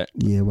about that.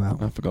 Yeah, well.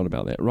 I forgot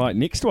about that. Right,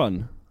 next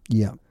one.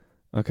 Yeah.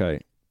 Okay.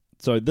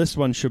 So this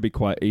one should be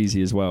quite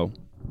easy as well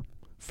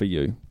for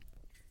you.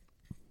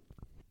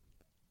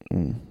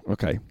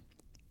 Okay.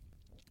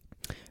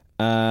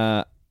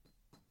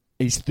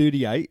 He's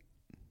 38.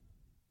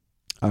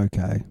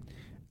 Okay.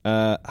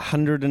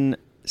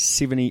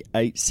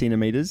 178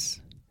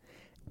 centimetres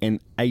and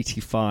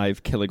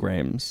 85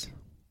 kilograms.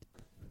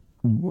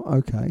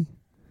 Okay.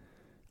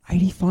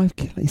 85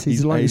 kilos.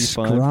 He's like a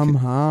 85 scrum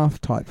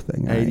half type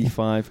thing.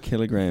 85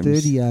 kilograms.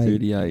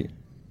 38.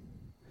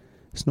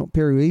 It's not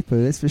Perry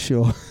Weeper, that's for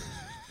sure.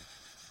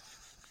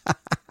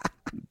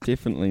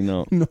 Definitely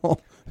not. Not all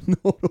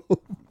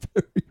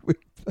Perry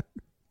Weeper.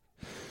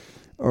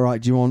 All right.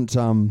 Do you want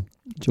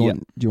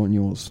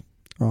yours?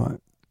 Right.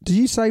 Did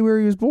you say where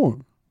he was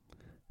born?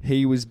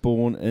 He was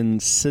born in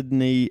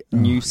Sydney,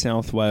 New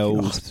South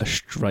Wales, God.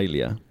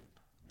 Australia.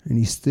 And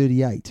he's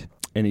 38.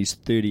 And he's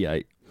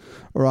 38.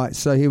 All right,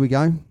 so here we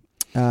go.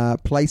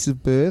 Place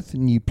of birth,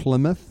 New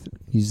Plymouth,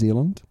 New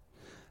Zealand.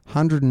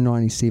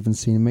 197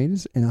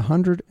 centimetres and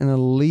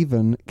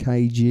 111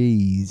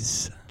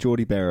 kgs.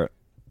 Geordie Barrett.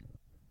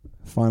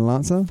 Final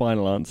answer?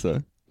 Final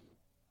answer.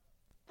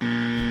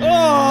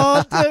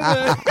 Oh,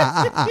 damn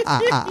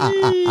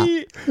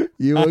it.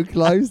 You were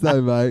close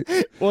though, mate.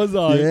 Was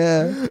I?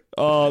 Yeah.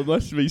 Oh, it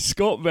must be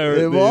Scott Barrett.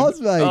 It then. was,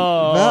 mate.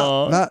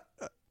 Oh.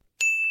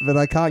 But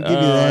I can't give you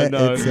that.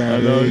 No, It's, I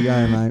know. there you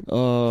go, mate.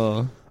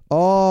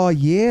 Oh,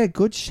 Yeah,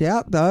 good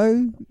shout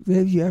though.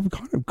 You have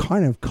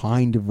kind of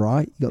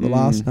right. You got the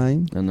last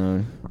name. I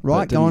know.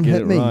 Right, But go on, didn't hit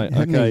get it me. right.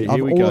 Hit Okay, me.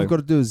 here we All go. I've got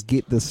to do is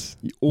get this.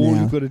 All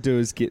now. you've got to do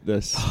is get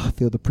this. I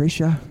feel the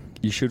pressure.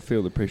 You should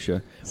feel the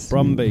pressure.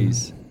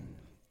 Brumbies,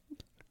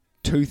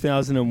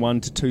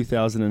 2001 to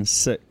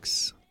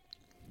 2006,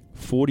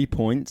 40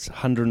 points,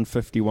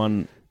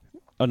 151.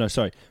 Oh, no,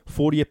 sorry.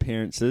 40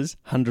 appearances,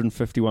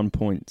 151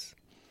 points.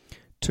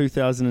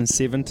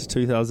 2007 to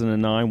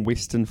 2009,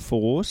 Western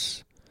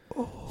Force,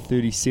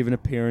 37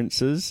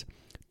 appearances,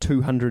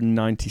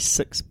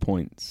 296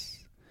 points.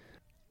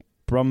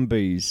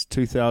 Brumbies,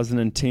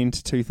 2010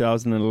 to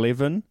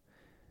 2011,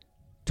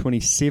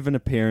 27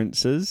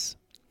 appearances,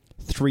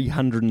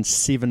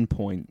 307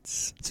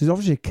 points. So he's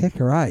obviously a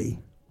kicker, eh?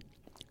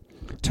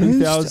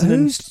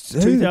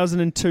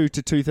 2002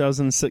 to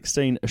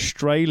 2016,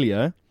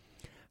 Australia,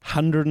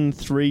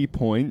 103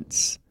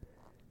 points.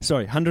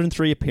 Sorry,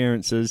 103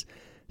 appearances,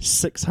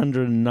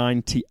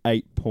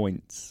 698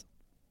 points.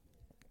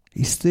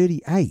 He's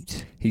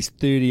 38. He's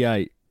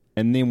 38.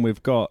 And then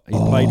we've got, he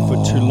played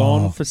for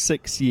Toulon for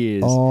 6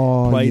 years,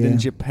 played in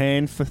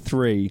Japan for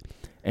 3,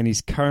 and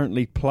he's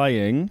currently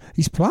playing.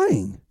 He's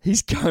playing?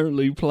 He's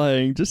currently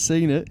playing. Just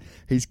seen it.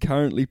 He's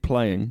currently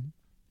playing.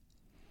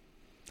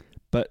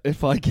 But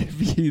if I give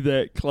you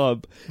that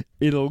club,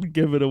 it'll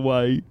give it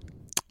away.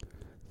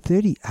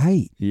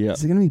 38? Yeah.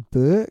 Is it going to be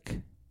Burke?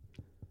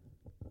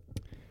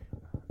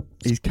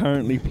 He's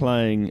currently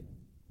playing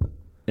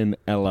in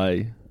LA.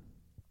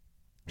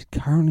 He's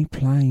currently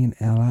playing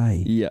in LA.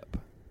 Yep.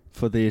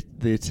 For their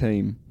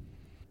team.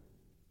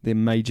 Their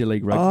Major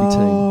League Rugby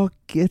team. Oh,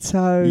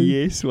 Ghetto.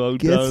 Yes, well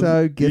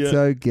done.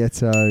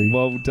 Ghetto.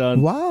 Well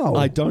done. Wow.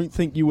 I don't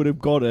think you would have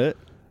got it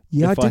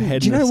Yeah, if I hadn't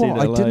do you know said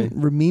what? LA. I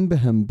didn't remember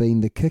him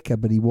being the kicker,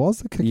 but he was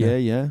the kicker.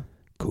 Yeah.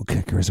 Good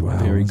kicker as well.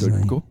 Very wasn't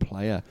good. he? Good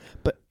player.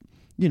 But,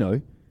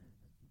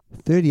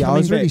 30. I coming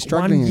was really back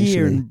struggling, 1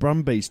 year actually. in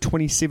Brumbies,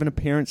 27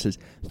 appearances,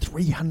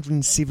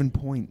 307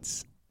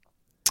 points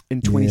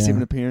in 27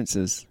 Yeah.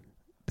 appearances.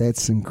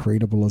 That's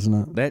incredible, isn't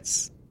it?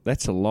 That's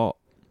a lot.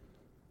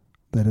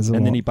 That is a lot.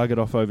 And then he buggered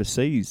off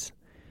overseas.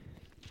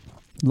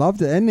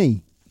 Loved it, didn't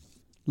he?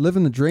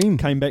 Living the dream.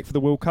 Came back for the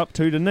World Cup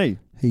too, didn't he?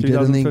 He did,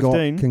 and then got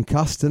 2015.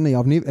 concussed, didn't he?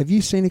 Have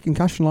you seen a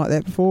concussion like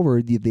that before,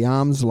 where the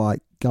arms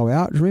like go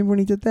out? Do you remember when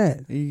he did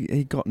that?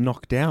 He got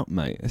knocked out,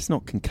 mate. It's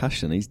not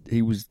concussion.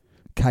 He was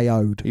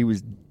KO'd. He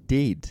was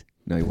dead.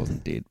 No, he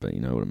wasn't dead, but you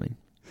know what I mean.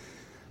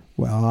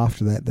 Well,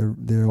 after that, the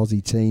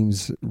Aussie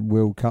team's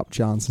World Cup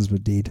chances were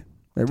dead.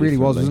 It really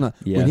was, Definitely.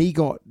 wasn't it? Yeah. When he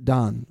got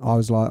done, I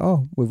was like,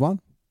 oh, we've won.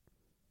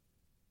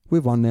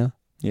 We've won now.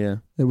 Yeah.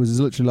 It was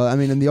literally like,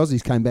 and the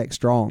Aussies came back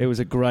strong. It was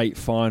a great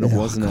final, Yeah,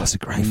 wasn't it it? was a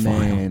great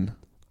Man. final.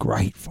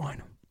 Great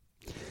final.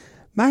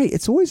 Mate,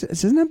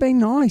 hasn't it been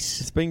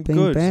nice? It's been being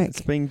good. Back?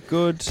 It's been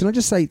good. Can I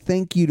just say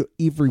thank you to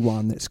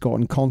everyone that's got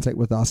in contact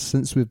with us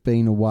since we've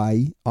been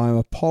away. I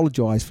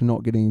apologise for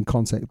not getting in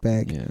contact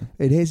back. Yeah.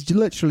 It has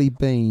literally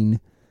been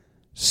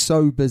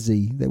so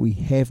busy that we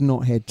have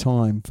not had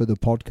time for the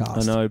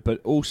podcast. I know, but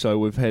also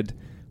we've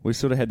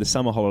sort of had the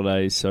summer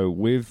holidays, so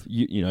you've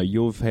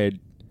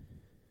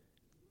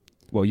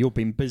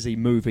been busy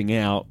moving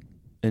out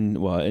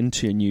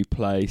into a new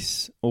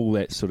place, all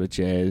that sort of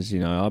jazz.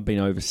 I've been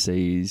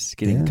overseas,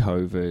 getting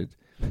COVID,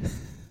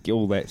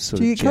 all that sort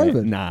Do you of get jazz.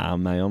 COVID? Nah,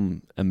 mate,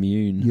 I'm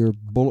immune. You're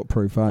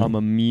bulletproof, eh? I'm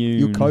immune.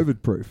 You're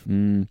COVID proof.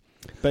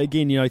 But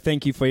again,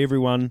 thank you for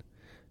everyone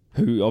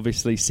who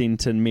obviously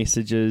sent in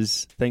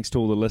messages. Thanks to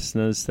all the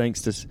listeners.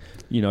 Thanks to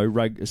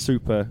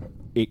Super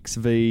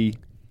XV.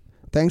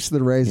 Thanks to the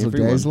Razzler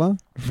Dazzler.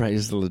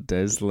 Razzler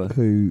Dazzler.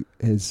 Who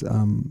has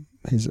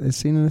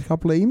sent in a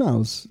couple of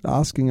emails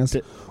asking us,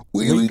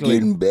 when are we weekly-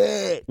 getting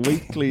back?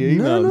 Weekly emails.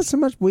 No, not so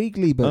much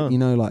weekly, but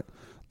like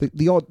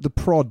the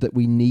prod that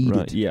we needed.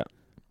 Right, yeah.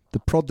 The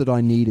prod that I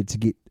needed to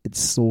get it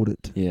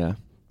sorted. Yeah.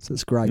 So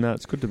it's great. No,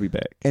 it's good to be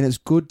back. And it's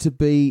good to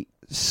be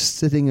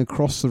sitting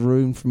across the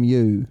room from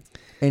you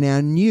in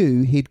our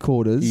new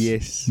headquarters.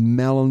 Yes.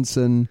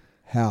 Mallinson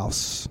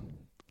House.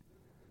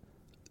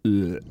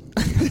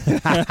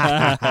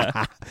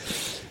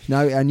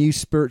 No, our new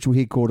spiritual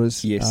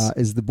headquarters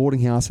is the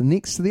boarding house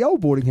next to the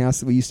old boarding house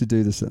that we used to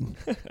do this in.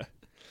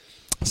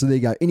 So there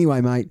you go.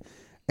 Anyway, mate,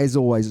 as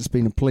always, it's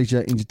been a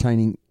pleasure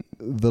entertaining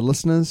the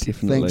listeners.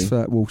 Definitely. Thanks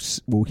for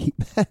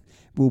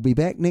we'll be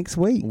back next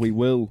week. We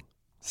will.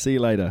 See you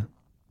later.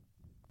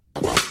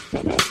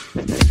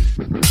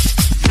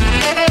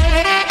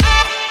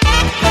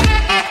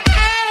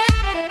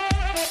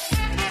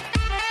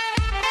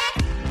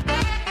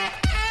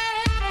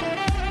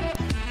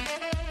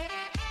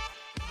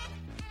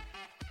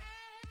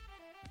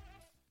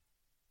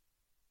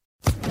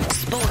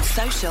 Sports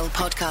Social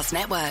Podcast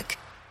Network.